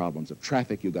 you've got the problems of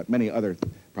traffic, you've got many other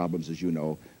problems, as you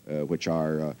know, which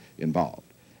are involved.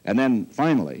 And then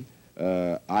finally,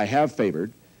 I have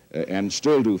favored and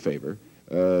still do favor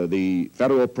the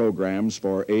federal programs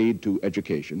for aid to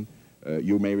education.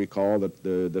 You may recall that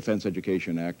the Defense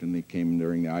Education Act and it came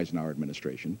during the Eisenhower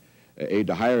administration, aid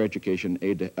to higher education,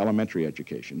 aid to elementary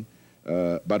education.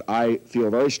 But I feel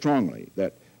very strongly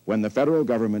that when the federal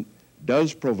government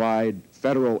does provide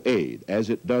federal aid, as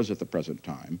it does at the present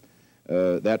time,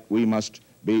 that we must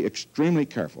be extremely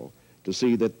careful to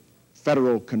see that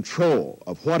federal control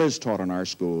of what is taught in our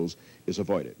schools is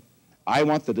avoided. I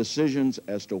want the decisions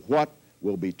as to what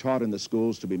will be taught in the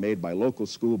schools to be made by local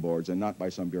school boards and not by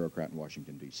some bureaucrat in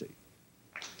Washington, D.C.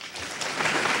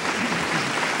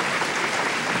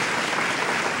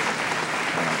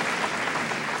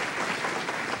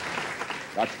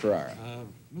 Dr. Ferrara.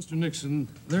 Mr. Nixon,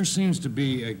 there seems to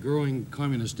be a growing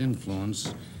communist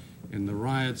influence in the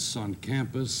riots on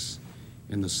campus,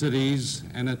 in the cities,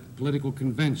 and at political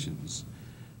conventions.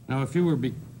 Now, if you were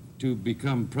to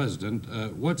become president,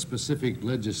 what specific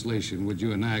legislation would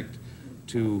you enact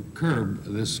to curb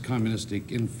this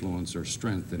communistic influence or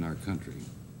strength in our country?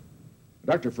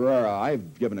 Dr. Ferrara,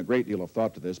 I've given a great deal of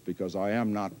thought to this because I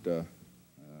am not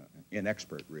an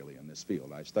expert, really, in this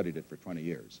field. I've studied it for 20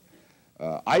 years.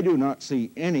 I do not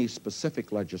see any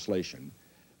specific legislation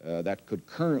that could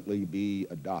currently be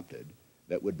adopted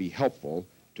that would be helpful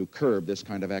to curb this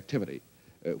kind of activity,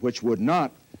 which would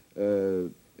not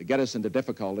get us into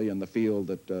difficulty in the field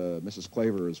that Mrs.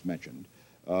 Claver has mentioned,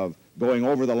 of going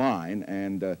over the line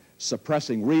and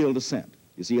suppressing real dissent.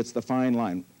 You see, it's the fine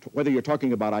line, whether you're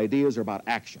talking about ideas or about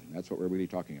action. That's what we're really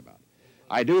talking about.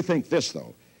 I do think this,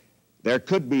 though. There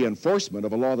could be enforcement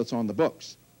of a law that's on the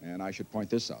books, and I should point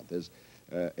this out. There's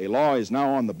a law is now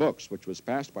on the books, which was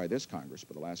passed by this Congress,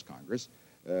 by the last Congress,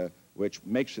 which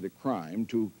makes it a crime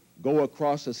to go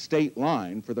across a state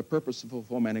line for the purpose of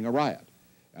fomenting a riot.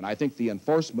 And I think the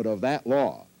enforcement of that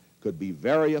law could be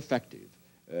very effective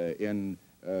in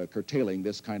curtailing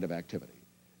this kind of activity.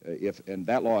 And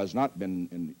that law has not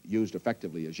been used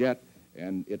effectively as yet,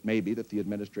 and it may be that the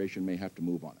administration may have to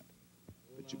move on it.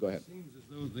 But you go ahead. It seems as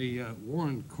though the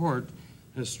Warren Court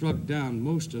has struck down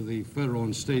most of the federal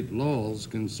and state laws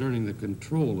concerning the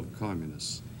control of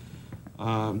communists.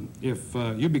 If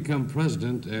you become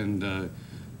president and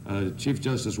Chief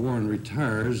Justice Warren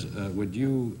retires, would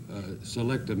you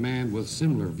select a man with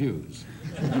similar views?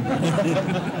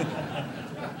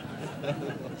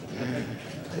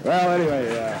 Well,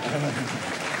 anyway,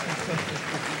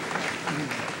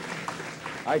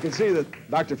 I can see that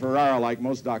Dr. Ferrara, like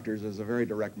most doctors, is a very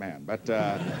direct man. But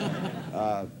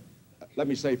let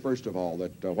me say, first of all,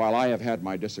 that while I have had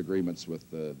my disagreements with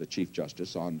the Chief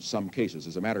Justice on some cases,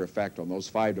 as a matter of fact, on those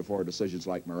 5-4 decisions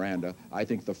like Miranda, I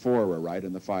think the 4 were right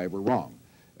and the 5 were wrong.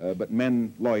 But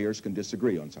lawyers can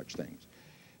disagree on such things.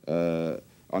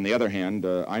 On the other hand,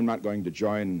 I'm not going to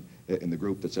join in the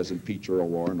group that says impeach Earl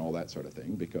Warren and all that sort of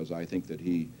thing, because I think that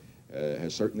he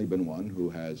has certainly been one who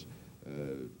has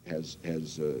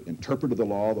interpreted the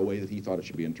law the way that he thought it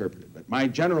should be interpreted. But my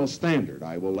general standard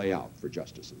I will lay out for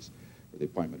justices, for the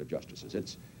appointment of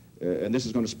justices. And this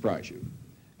is going to surprise you.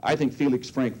 I think Felix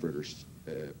Frankfurter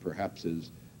perhaps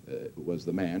was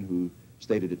the man who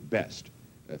stated it best.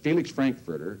 Felix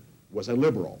Frankfurter was a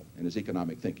liberal in his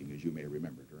economic thinking, as you may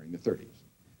remember, during the 30s.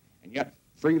 And yet,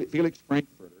 Felix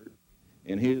Frankfurter,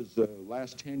 in his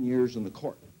last 10 years in the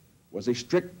court, was a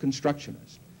strict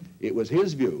constructionist. It was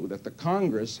his view that the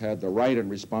Congress had the right and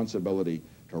responsibility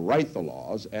to write the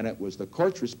laws, and it was the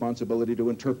court's responsibility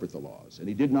to interpret the laws. And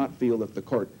he did not feel that the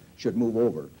court should move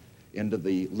over into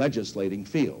the legislating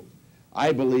field.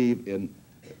 I believe in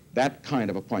that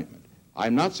kind of appointment.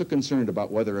 I'm not so concerned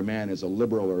about whether a man is a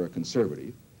liberal or a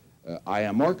conservative. I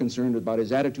am more concerned about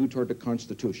his attitude toward the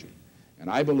Constitution. And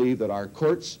I believe that our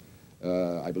courts,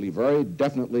 I believe very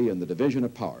definitely in the division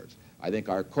of powers. I think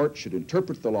our courts should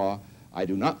interpret the law. I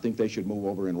do not think they should move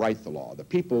over and write the law. The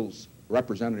people's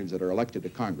representatives that are elected to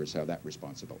Congress have that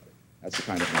responsibility. That's the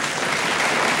kind of thing.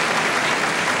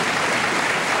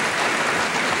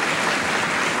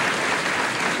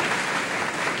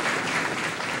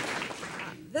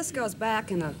 This goes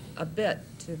back in a bit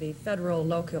to the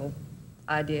federal-local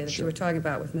idea that you were talking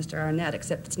about with Mr. Arnett,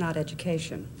 except it's not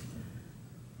education.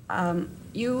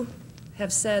 You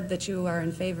have said that you are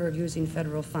in favor of using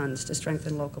federal funds to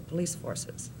strengthen local police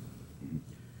forces.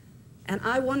 And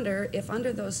I wonder if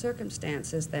under those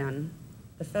circumstances, then,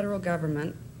 the federal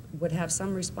government would have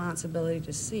some responsibility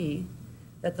to see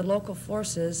that the local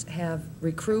forces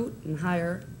recruit and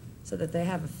hire so that they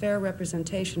have a fair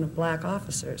representation of black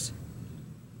officers.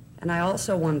 And I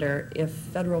also wonder if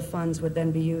federal funds would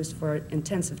then be used for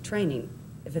intensive training,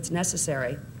 if it's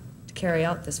necessary, to carry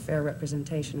out this fair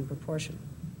representation and proportion.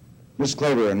 Ms.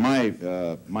 Klaver, in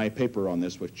my paper on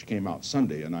this, which came out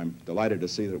Sunday, and I'm delighted to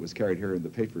see that it was carried here in the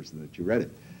papers and that you read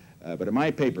it, but in my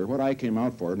paper, what I came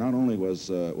out for not only was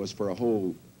for a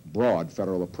whole broad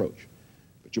federal approach,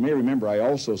 but you may remember I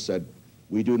also said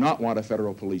we do not want a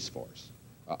federal police force.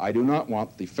 I do not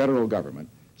want the federal government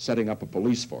setting up a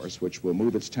police force which will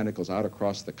move its tentacles out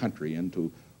across the country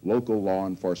into local law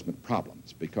enforcement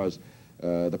problems, because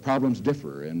the problems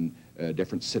differ in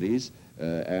different cities,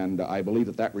 and I believe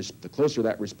that the closer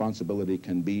that responsibility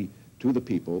can be to the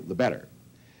people, the better.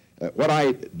 What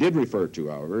I did refer to,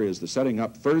 however, is the setting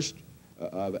up first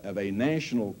of a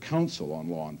national council on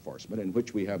law enforcement, in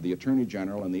which we have the Attorney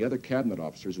General and the other cabinet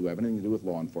officers who have anything to do with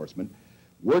law enforcement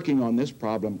working on this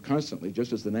problem constantly,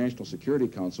 just as the National Security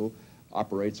Council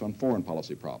operates on foreign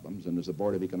policy problems, and as the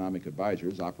Board of Economic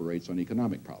Advisors operates on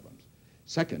economic problems.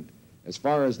 Second, as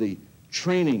far as the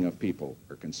training of people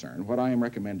are concerned, what I am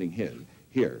recommending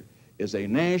here is a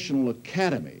national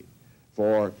academy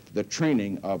for the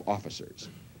training of officers.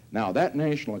 Now, that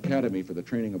National Academy for the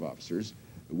Training of Officers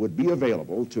would be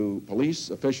available to police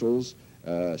officials,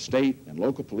 state and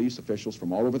local police officials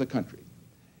from all over the country.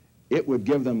 It would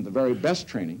give them the very best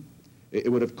training.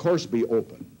 It would, of course, be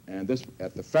open. And this,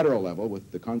 at the federal level,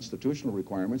 with the constitutional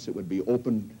requirements, it would be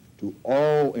open to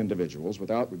all individuals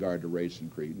without regard to race and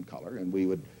creed and color. And we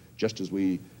would, just as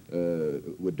we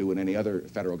would do in any other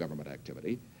federal government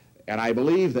activity. And I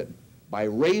believe that by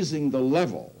raising the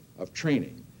level of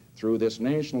training through this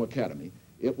National Academy,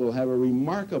 it will have a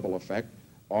remarkable effect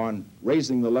on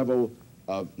raising the level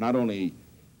of not only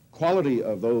quality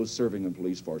of those serving in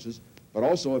police forces, but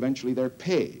also eventually their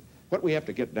pay. What we have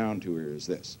to get down to here is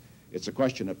this. It's a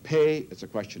question of pay, it's a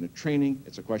question of training,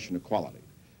 it's a question of quality.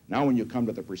 Now when you come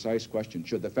to the precise question,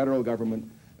 should the federal government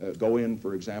go in,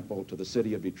 for example, to the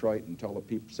city of Detroit and tell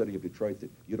the city of Detroit that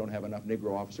you don't have enough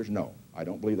Negro officers? No, I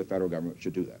don't believe the federal government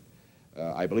should do that.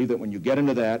 I believe that when you get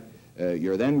into that,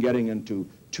 you're then getting into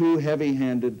too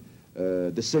heavy-handed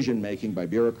decision-making by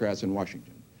bureaucrats in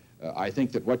Washington. I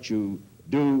think that what you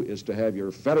do is to have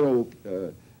your federal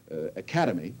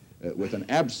academy with an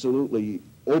absolutely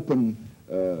open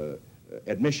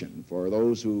admission for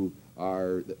those who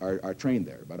are trained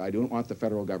there. But I don't want the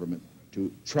federal government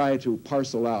to try to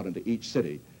parcel out into each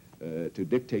city, to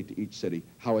dictate to each city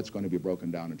how it's going to be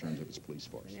broken down in terms of its police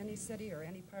force. In any city or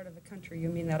any part of the country, you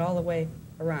mean that all the way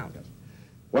around? Yes.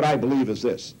 What I believe is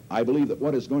this. I believe that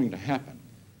what is going to happen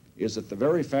is that the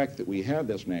very fact that we have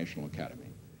this National Academy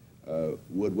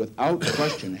would without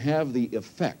question have the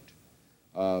effect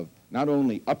of not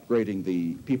only upgrading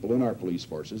the people in our police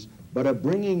forces, but of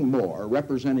bringing more,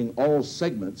 representing all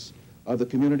segments of the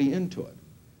community into it.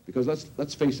 Because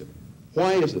let's face it,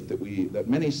 why is it that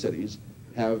many cities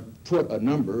have put a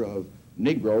number of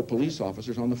Negro police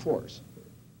officers on the force?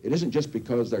 It isn't just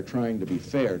because they're trying to be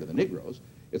fair to the Negroes.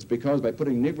 It's because by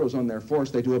putting Negroes on their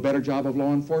force, they do a better job of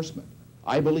law enforcement.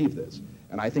 I believe this,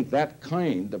 and I think that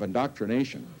kind of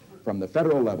indoctrination from the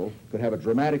federal level could have a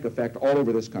dramatic effect all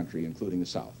over this country, including the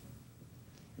South.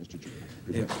 Mr. Chairman.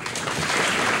 Yeah.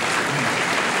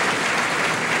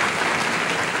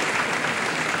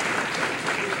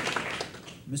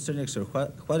 Mr. Nixon,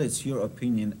 what is your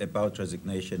opinion about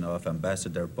resignation of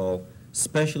Ambassador Ball,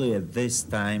 especially at this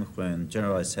time when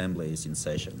General Assembly is in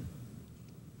session?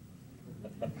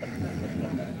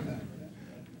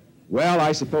 Well,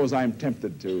 I suppose I'm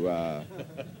tempted to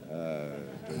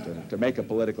make a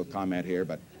political comment here,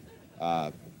 but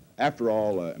after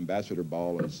all, Ambassador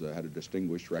Ball has had a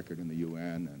distinguished record in the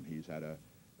UN, and he's had a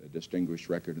distinguished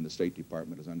record in the State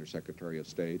Department as Undersecretary of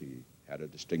State. He had a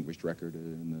distinguished record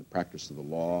in the practice of the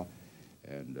law,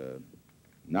 and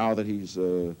now that he's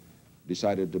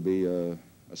decided to be a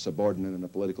subordinate in a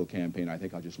political campaign, I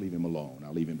think I'll just leave him alone.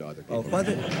 I'll leave him to other people. Why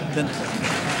do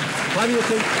you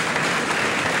think?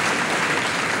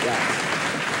 Yeah.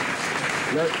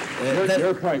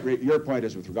 Your point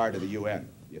is with regard to the UN.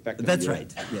 The effect of That's the UN.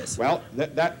 right, yes. Well,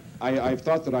 I've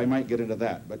thought that I might get into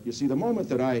that. But you see, the moment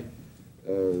that I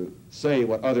say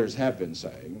what others have been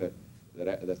saying,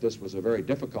 that this was a very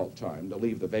difficult time to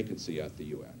leave the vacancy at the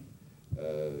UN,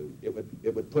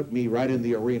 it would put me right in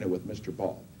the arena with Mr.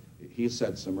 Ball. He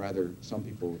said some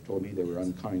people told me they were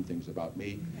unkind things about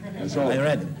me. And so, I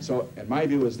read it. So, and my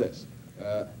view is this.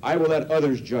 I will let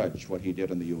others judge what he did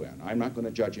in the UN. I'm not going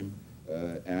to judge him.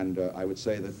 And I would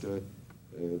say that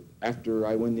after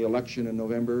I win the election in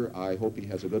November, I hope he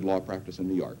has a good law practice in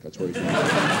New York. That's where he's going.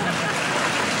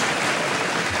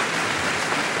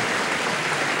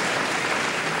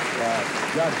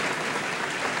 Judge,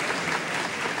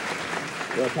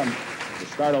 we'll come. We'll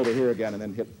start over here again and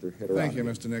then hit around. Thank you,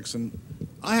 Mr. Nixon.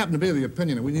 I happen to be of the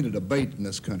opinion that we need a debate in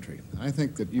this country. I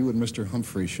think that you and Mr.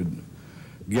 Humphrey should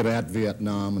get at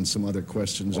Vietnam and some other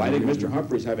questions. Well, I think Mr.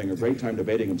 Humphrey's having a great time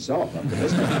debating himself up to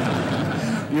this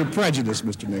point. You're prejudiced,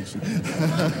 Mr. Nixon.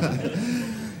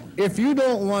 If you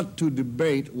don't want to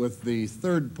debate with the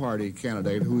third-party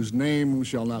candidate, whose name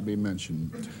shall not be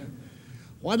mentioned,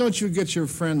 why don't you get your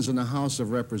friends in the House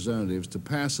of Representatives to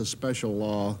pass a special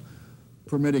law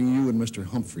permitting you and Mr.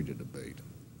 Humphrey to debate?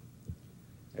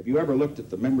 Have you ever looked at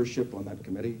the membership on that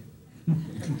committee?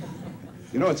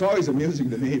 You know, it's always amusing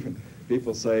to me when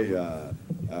people say,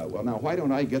 well, now, why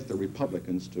don't I get the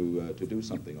Republicans to do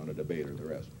something on a debate or the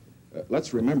rest?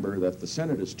 Let's remember that the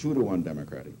Senate is 2-1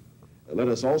 Democratic. Let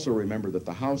us also remember that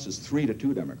the House is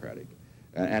 3-2 Democratic.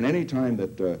 And any time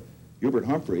that Hubert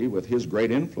Humphrey, with his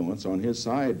great influence on his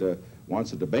side,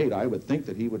 wants a debate, I would think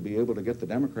that he would be able to get the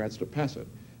Democrats to pass it.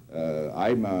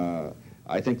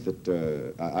 I think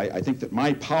that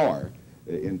my power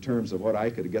in terms of what I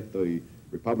could get the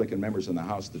Republican members in the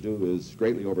House to do is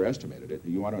greatly overestimated.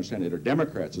 You want to understand that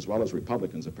Democrats as well as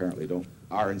Republicans apparently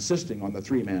are insisting on the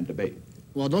three-man debate.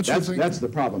 Well, don't you think that's the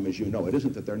problem, as you know. It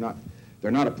isn't that they're not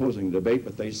opposing the debate,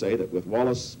 but they say that with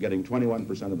Wallace getting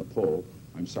 21% of the poll,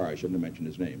 I'm sorry, I shouldn't have mentioned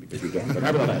his name because you don't, but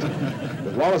nevertheless,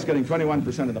 with Wallace getting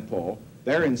 21% of the poll,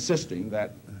 they're insisting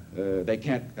that they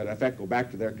can't, in effect, go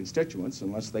back to their constituents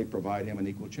unless they provide him an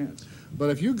equal chance. But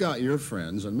if you got your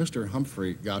friends and Mr.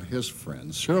 Humphrey got his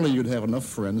friends, surely you'd have enough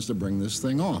friends to bring this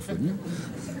thing off, wouldn't you?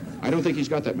 I don't think he's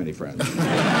got that many friends.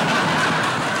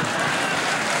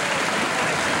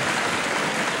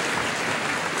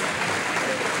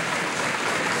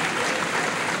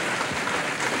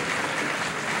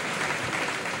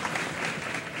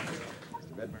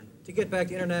 To get back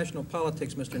to international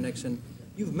politics, Mr. Nixon,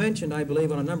 you've mentioned, I believe,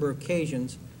 on a number of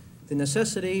occasions, the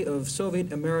necessity of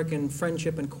Soviet-American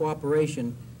friendship and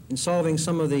cooperation in solving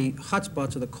some of the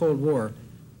hotspots of the Cold War.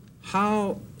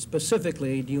 How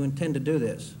specifically do you intend to do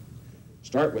this?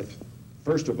 Start with,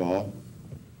 first of all,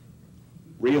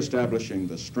 reestablishing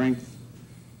the strength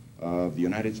of the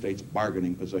United States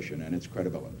bargaining position and its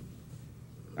credibility.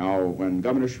 Now, when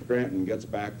Governor Scranton gets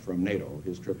back from NATO,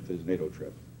 his NATO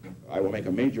trip, I will make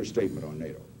a major statement on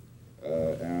NATO.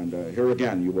 Here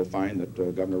again, you will find that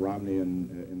Governor Romney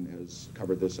has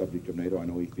covered this subject of NATO. I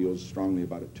know he feels strongly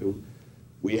about it too.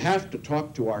 We have to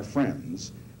talk to our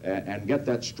friends and get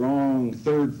that strong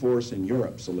third force in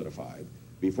Europe solidified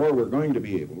before we're going to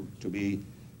be able to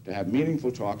have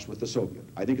meaningful talks with the Soviet.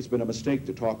 I think it's been a mistake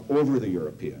to talk over the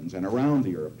Europeans and around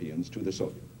the Europeans to the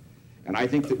Soviet. And I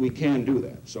think that we can do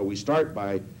that. So we start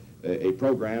by a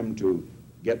program to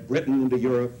get Britain into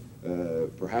Europe,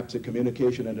 perhaps a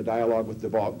communication and a dialogue with the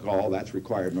Gaul. That's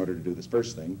required in order to do this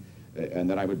first thing, and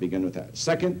then I would begin with that.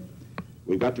 Second,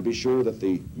 we've got to be sure that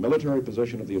the military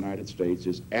position of the United States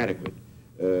is adequate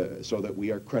so that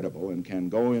we are credible and can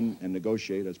go in and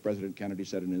negotiate, as President Kennedy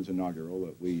said in his inaugural,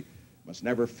 that we must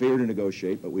never fear to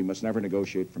negotiate, but we must never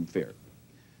negotiate from fear.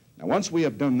 Now, once we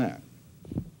have done that,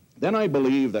 then I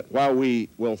believe that while we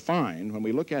will find, when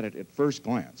we look at it at first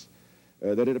glance,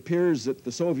 that it appears that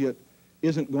the Soviet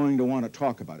isn't going to want to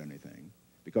talk about anything,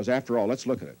 because after all, let's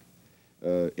look at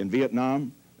it. In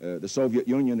Vietnam, the Soviet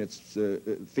Union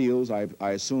feels, I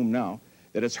assume now,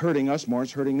 that it's hurting us more,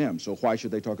 it's hurting them, so why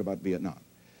should they talk about Vietnam?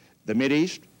 The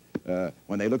Mideast,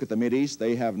 when they look at the Mideast,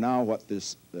 they have now what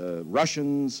this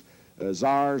Russians,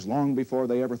 czars, long before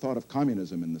they ever thought of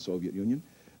communism in the Soviet Union,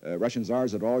 Russian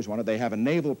czars had always wanted, they have a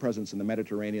naval presence in the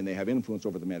Mediterranean, they have influence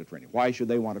over the Mediterranean. Why should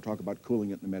they want to talk about cooling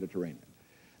it in the Mediterranean?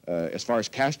 As far as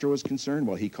Castro is concerned,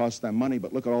 well, he cost them money,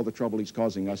 but look at all the trouble he's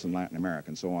causing us in Latin America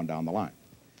and so on down the line.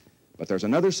 But there's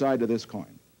another side to this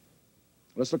coin.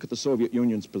 Let's look at the Soviet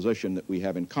Union's position that we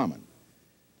have in common.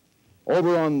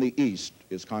 Over on the east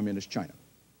is communist China.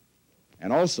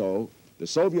 And also, the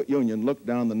Soviet Union looked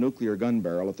down the nuclear gun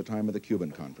barrel at the time of the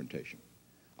Cuban confrontation.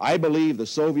 I believe the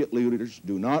Soviet leaders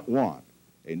do not want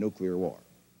a nuclear war.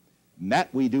 And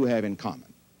that we do have in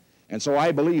common. And so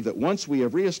I believe that once we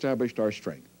have reestablished our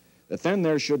strength, that then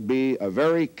there should be a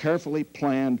very carefully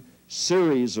planned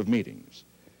series of meetings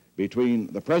between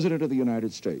the President of the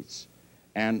United States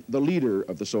and the leader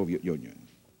of the Soviet Union.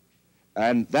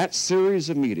 And that series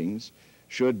of meetings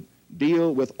should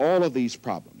deal with all of these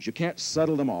problems. You can't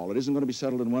settle them all. It isn't going to be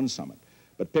settled in one summit,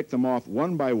 but pick them off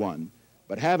one by one,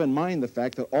 but have in mind the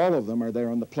fact that all of them are there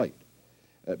on the plate.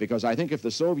 Because I think if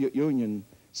the Soviet Union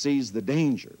sees the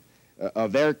danger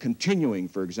of their continuing,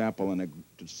 for example,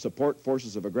 to support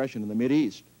forces of aggression in the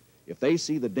Mideast, if they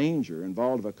see the danger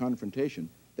involved of a confrontation,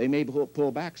 they may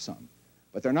pull back some.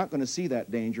 But they're not going to see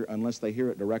that danger unless they hear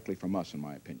it directly from us, in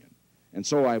my opinion. And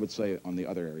so I would say on the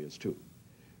other areas, too.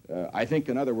 I think,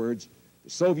 in other words, the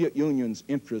Soviet Union's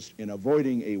interest in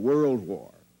avoiding a world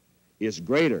war is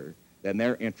greater than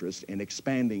their interest in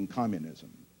expanding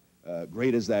communism,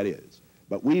 great as that is.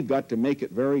 But we've got to make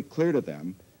it very clear to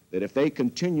them that if they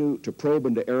continue to probe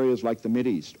into areas like the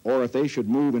Mideast, or if they should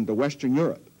move into Western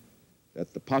Europe,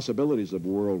 that the possibilities of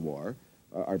world war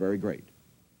are very great.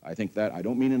 I think that, I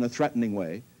don't mean in a threatening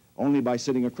way, only by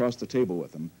sitting across the table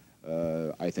with them,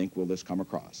 I think will this come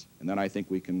across. And then I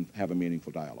think we can have a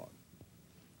meaningful dialogue.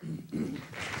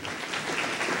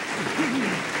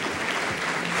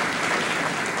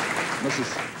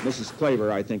 Mrs.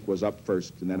 Claver, I think, was up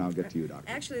first, and then I'll get to you, Doctor.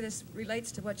 Actually, this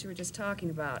relates to what you were just talking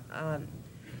about.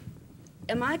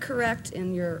 Am I correct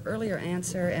in your earlier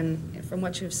answer and from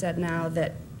what you've said now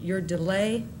that your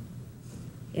delay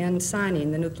in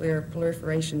signing the Nuclear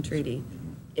Proliferation Treaty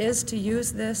is to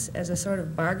use this as a sort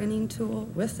of bargaining tool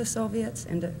with the Soviets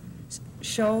and to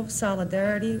show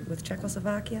solidarity with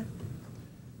Czechoslovakia?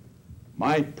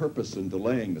 My purpose in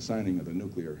delaying the signing of the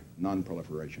Nuclear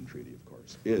Non-Proliferation Treaty, of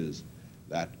course, is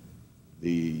that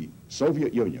the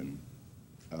Soviet Union,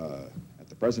 at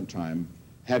the present time,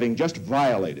 having just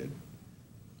violated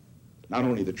not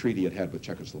only the treaty it had with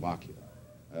Czechoslovakia,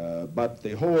 but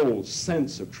the whole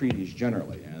sense of treaties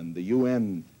generally, and the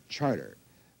UN Charter,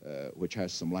 which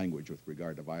has some language with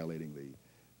regard to violating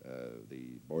the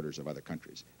borders of other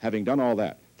countries. Having done all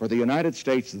that, for the United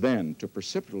States then to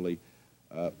precipitously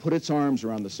put its arms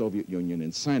around the Soviet Union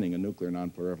in signing a nuclear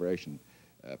non-proliferation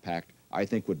pact, I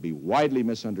think would be widely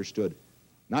misunderstood,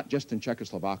 not just in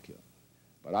Czechoslovakia,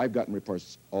 but I've gotten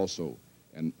reports also,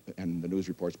 and the news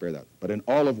reports bear that, but in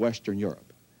all of Western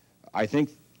Europe. I think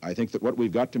that what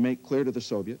we've got to make clear to the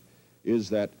Soviet is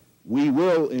that we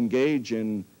will engage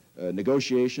in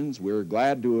negotiations. We're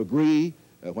glad to agree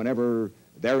whenever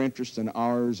their interests and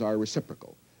ours are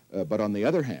reciprocal. But on the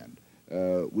other hand,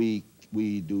 we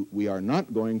are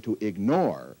not going to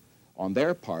ignore on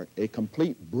their part a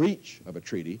complete breach of a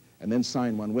treaty and then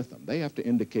sign one with them. They have to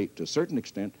indicate to a certain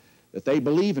extent that they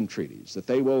believe in treaties, that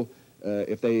they will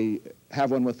if they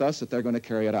have one with us, that they're going to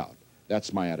carry it out.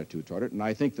 That's my attitude toward it, and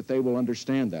I think that they will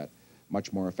understand that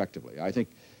much more effectively. I think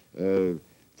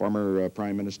former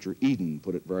Prime Minister Eden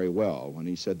put it very well when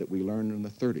he said that we learned in the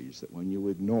 30s that when you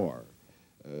ignore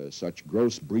such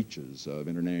gross breaches of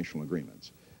international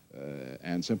agreements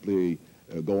and simply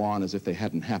go on as if they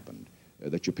hadn't happened,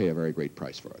 that you pay a very great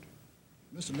price for it.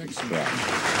 Mr. Nixon.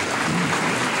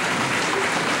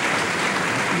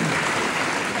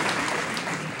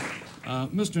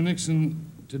 Mr. Nixon,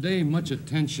 today much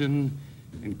attention,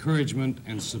 encouragement,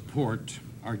 and support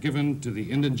are given to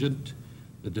the indigent,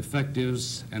 the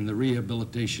defectives, and the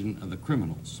rehabilitation of the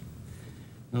criminals.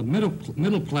 Now,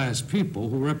 middle-class people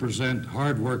who represent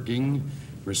hardworking,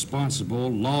 responsible,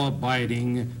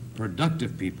 law-abiding,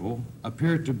 productive people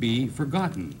appear to be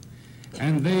forgotten,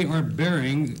 and they are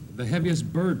bearing the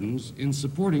heaviest burdens in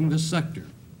supporting this sector.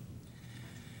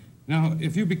 Now,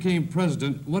 if you became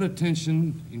president, what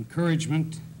attention,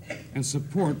 encouragement, and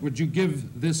support would you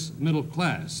give this middle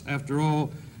class? After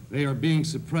all, they are being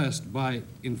suppressed by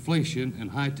inflation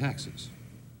and high taxes.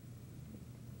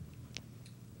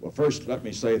 Well, first, let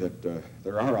me say that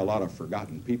there are a lot of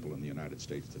forgotten people in the United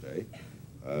States today,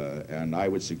 and I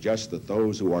would suggest that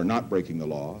those who are not breaking the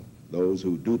law, those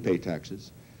who do pay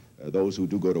taxes, those who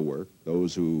do go to work,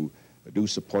 those who do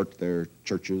support their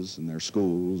churches and their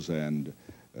schools, and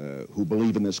who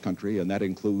believe in this country, and that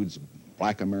includes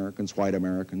black Americans, white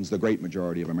Americans, the great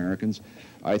majority of Americans,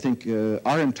 I think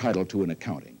are entitled to an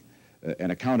accounting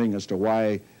as to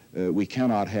why we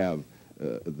cannot have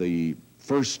the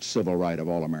first civil right of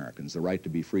all Americans, the right to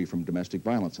be free from domestic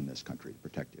violence in this country,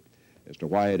 protected, as to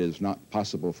why it is not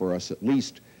possible for us, at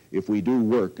least if we do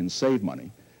work and save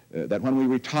money, that when we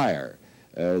retire,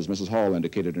 as Mrs. Hall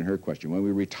indicated in her question, when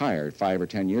we retire 5 or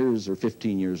 10 years or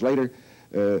 15 years later,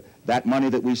 that money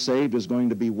that we saved is going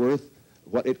to be worth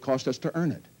what it cost us to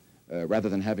earn it, rather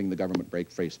than having the government break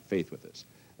faith with us.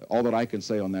 All that I can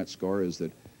say on that score is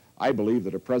that I believe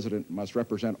that a president must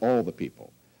represent all the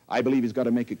people. I believe he's got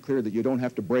to make it clear that you don't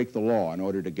have to break the law in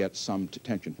order to get some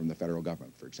attention from the federal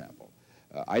government, for example.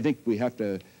 I think we have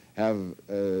to have,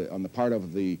 on the part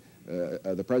of the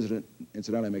president,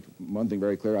 incidentally, I make one thing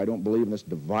very clear, I don't believe in this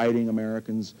dividing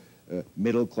Americans,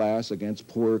 middle class against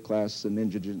poor class and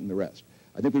indigent and the rest.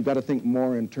 I think we've got to think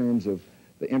more in terms of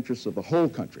the interests of the whole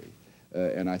country,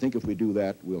 and I think if we do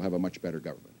that, we'll have a much better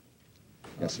government.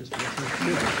 Yes, sir. We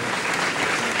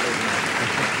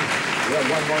have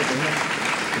one more for him.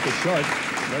 It's short,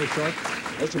 very short.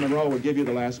 Mr. Monroe will give you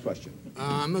the last question.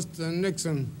 Mr.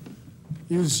 Nixon,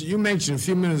 you mentioned a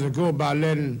few minutes ago about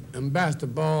letting Ambassador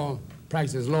Ball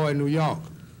practice law in New York.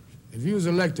 If you was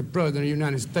elected president of the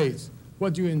United States,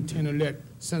 what do you intend to let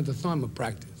Senator Thurman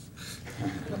practice?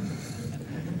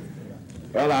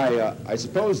 Well, I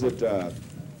suppose that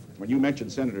when you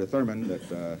mentioned Senator Thurman,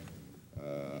 that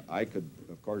I could,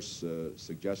 of course,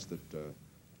 suggest that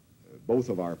both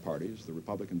of our parties, the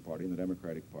Republican Party and the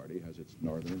Democratic Party, has its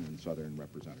northern and southern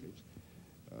representatives.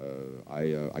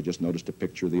 I just noticed a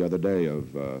picture the other day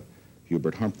of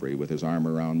Hubert Humphrey with his arm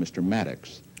around Mr.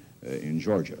 Maddox in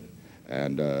Georgia.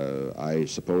 And I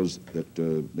suppose that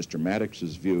Mr.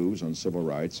 Maddox's views on civil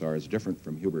rights are as different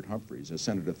from Hubert Humphrey's as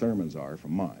Senator Thurman's are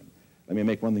from mine. Let me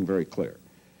make one thing very clear.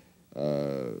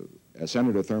 As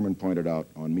Senator Thurman pointed out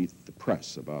on Meet the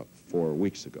Press about 4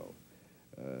 weeks ago,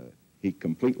 he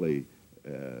completely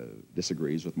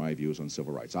disagrees with my views on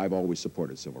civil rights. I've always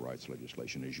supported civil rights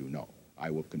legislation, as you know. I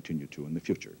will continue to in the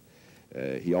future.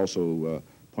 He also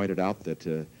pointed out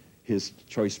that his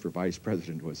choice for vice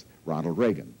president was Ronald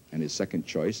Reagan, and his second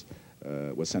choice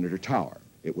was Senator Tower.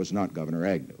 It was not Governor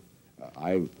Agnew.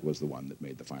 I was the one that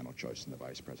made the final choice in the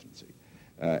vice presidency.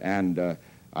 And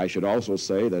I should also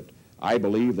say that I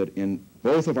believe that in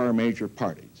both of our major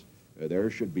parties, there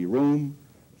should be room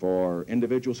for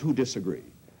individuals who disagree.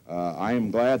 I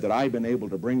am glad that I've been able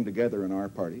to bring together in our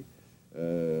party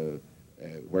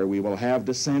where we will have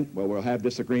dissent, where we'll have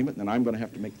disagreement, and I'm going to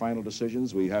have to make final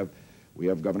decisions. We have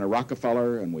Governor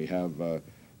Rockefeller, and we have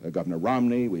Governor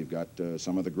Romney. We've got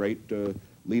some of the great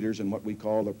leaders in what we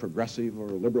call the progressive or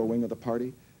liberal wing of the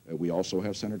party. We also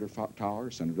have Senator Tower,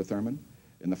 Senator Thurman.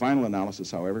 In the final analysis,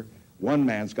 however, one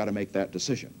man's got to make that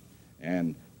decision.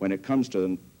 And when it comes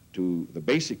to the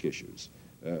basic issues,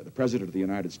 the President of the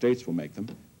United States will make them.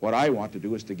 What I want to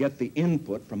do is to get the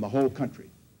input from the whole country.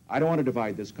 I don't want to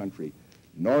divide this country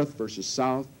north versus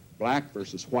south, black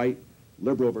versus white,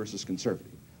 liberal versus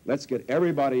conservative. Let's get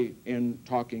everybody in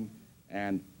talking,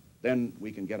 and then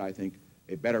we can get, I think,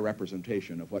 a better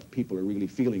representation of what people are really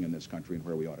feeling in this country and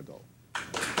where we ought to go.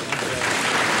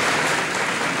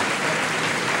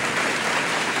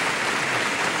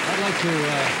 I'd like to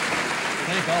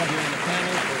thank all of you on the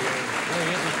panel for your very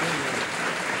interesting and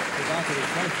provocative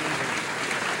questions.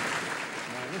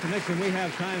 Mr. Nixon, we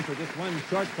have time for just one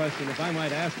short question, if I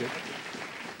might ask it.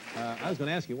 I was going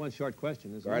to ask you one short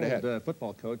question. As an old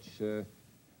football coach,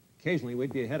 occasionally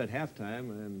we'd be ahead at halftime,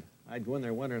 and I'd go in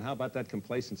there wondering, how about that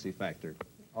complacency factor?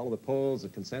 All of the polls, the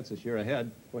consensus, you're ahead.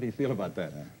 What do you feel about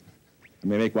that? Let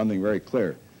me make one thing very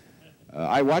clear.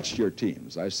 I watched your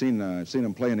teams. I've seen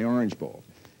them play in the Orange Bowl,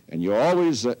 and you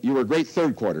always you were a great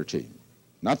third quarter team.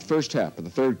 Not the first half, but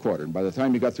the third quarter. And by the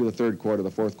time you got through the third quarter,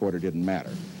 the fourth quarter didn't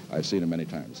matter. I've seen it many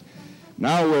times.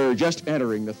 Now we're just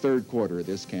entering the third quarter of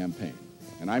this campaign.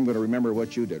 And I'm going to remember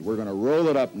what you did. We're going to roll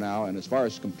it up now. And as far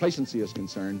as complacency is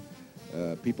concerned,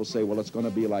 people say, well, it's going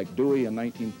to be like Dewey in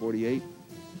 1948.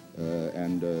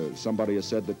 And somebody has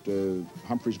said that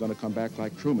Humphrey's going to come back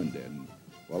like Truman did.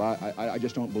 Well, I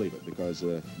just don't believe it, because,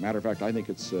 matter of fact, I think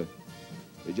it's...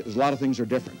 there's a lot of things are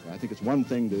different. I think it's one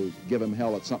thing to give him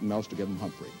hell, it's something else to give him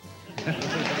Humphrey.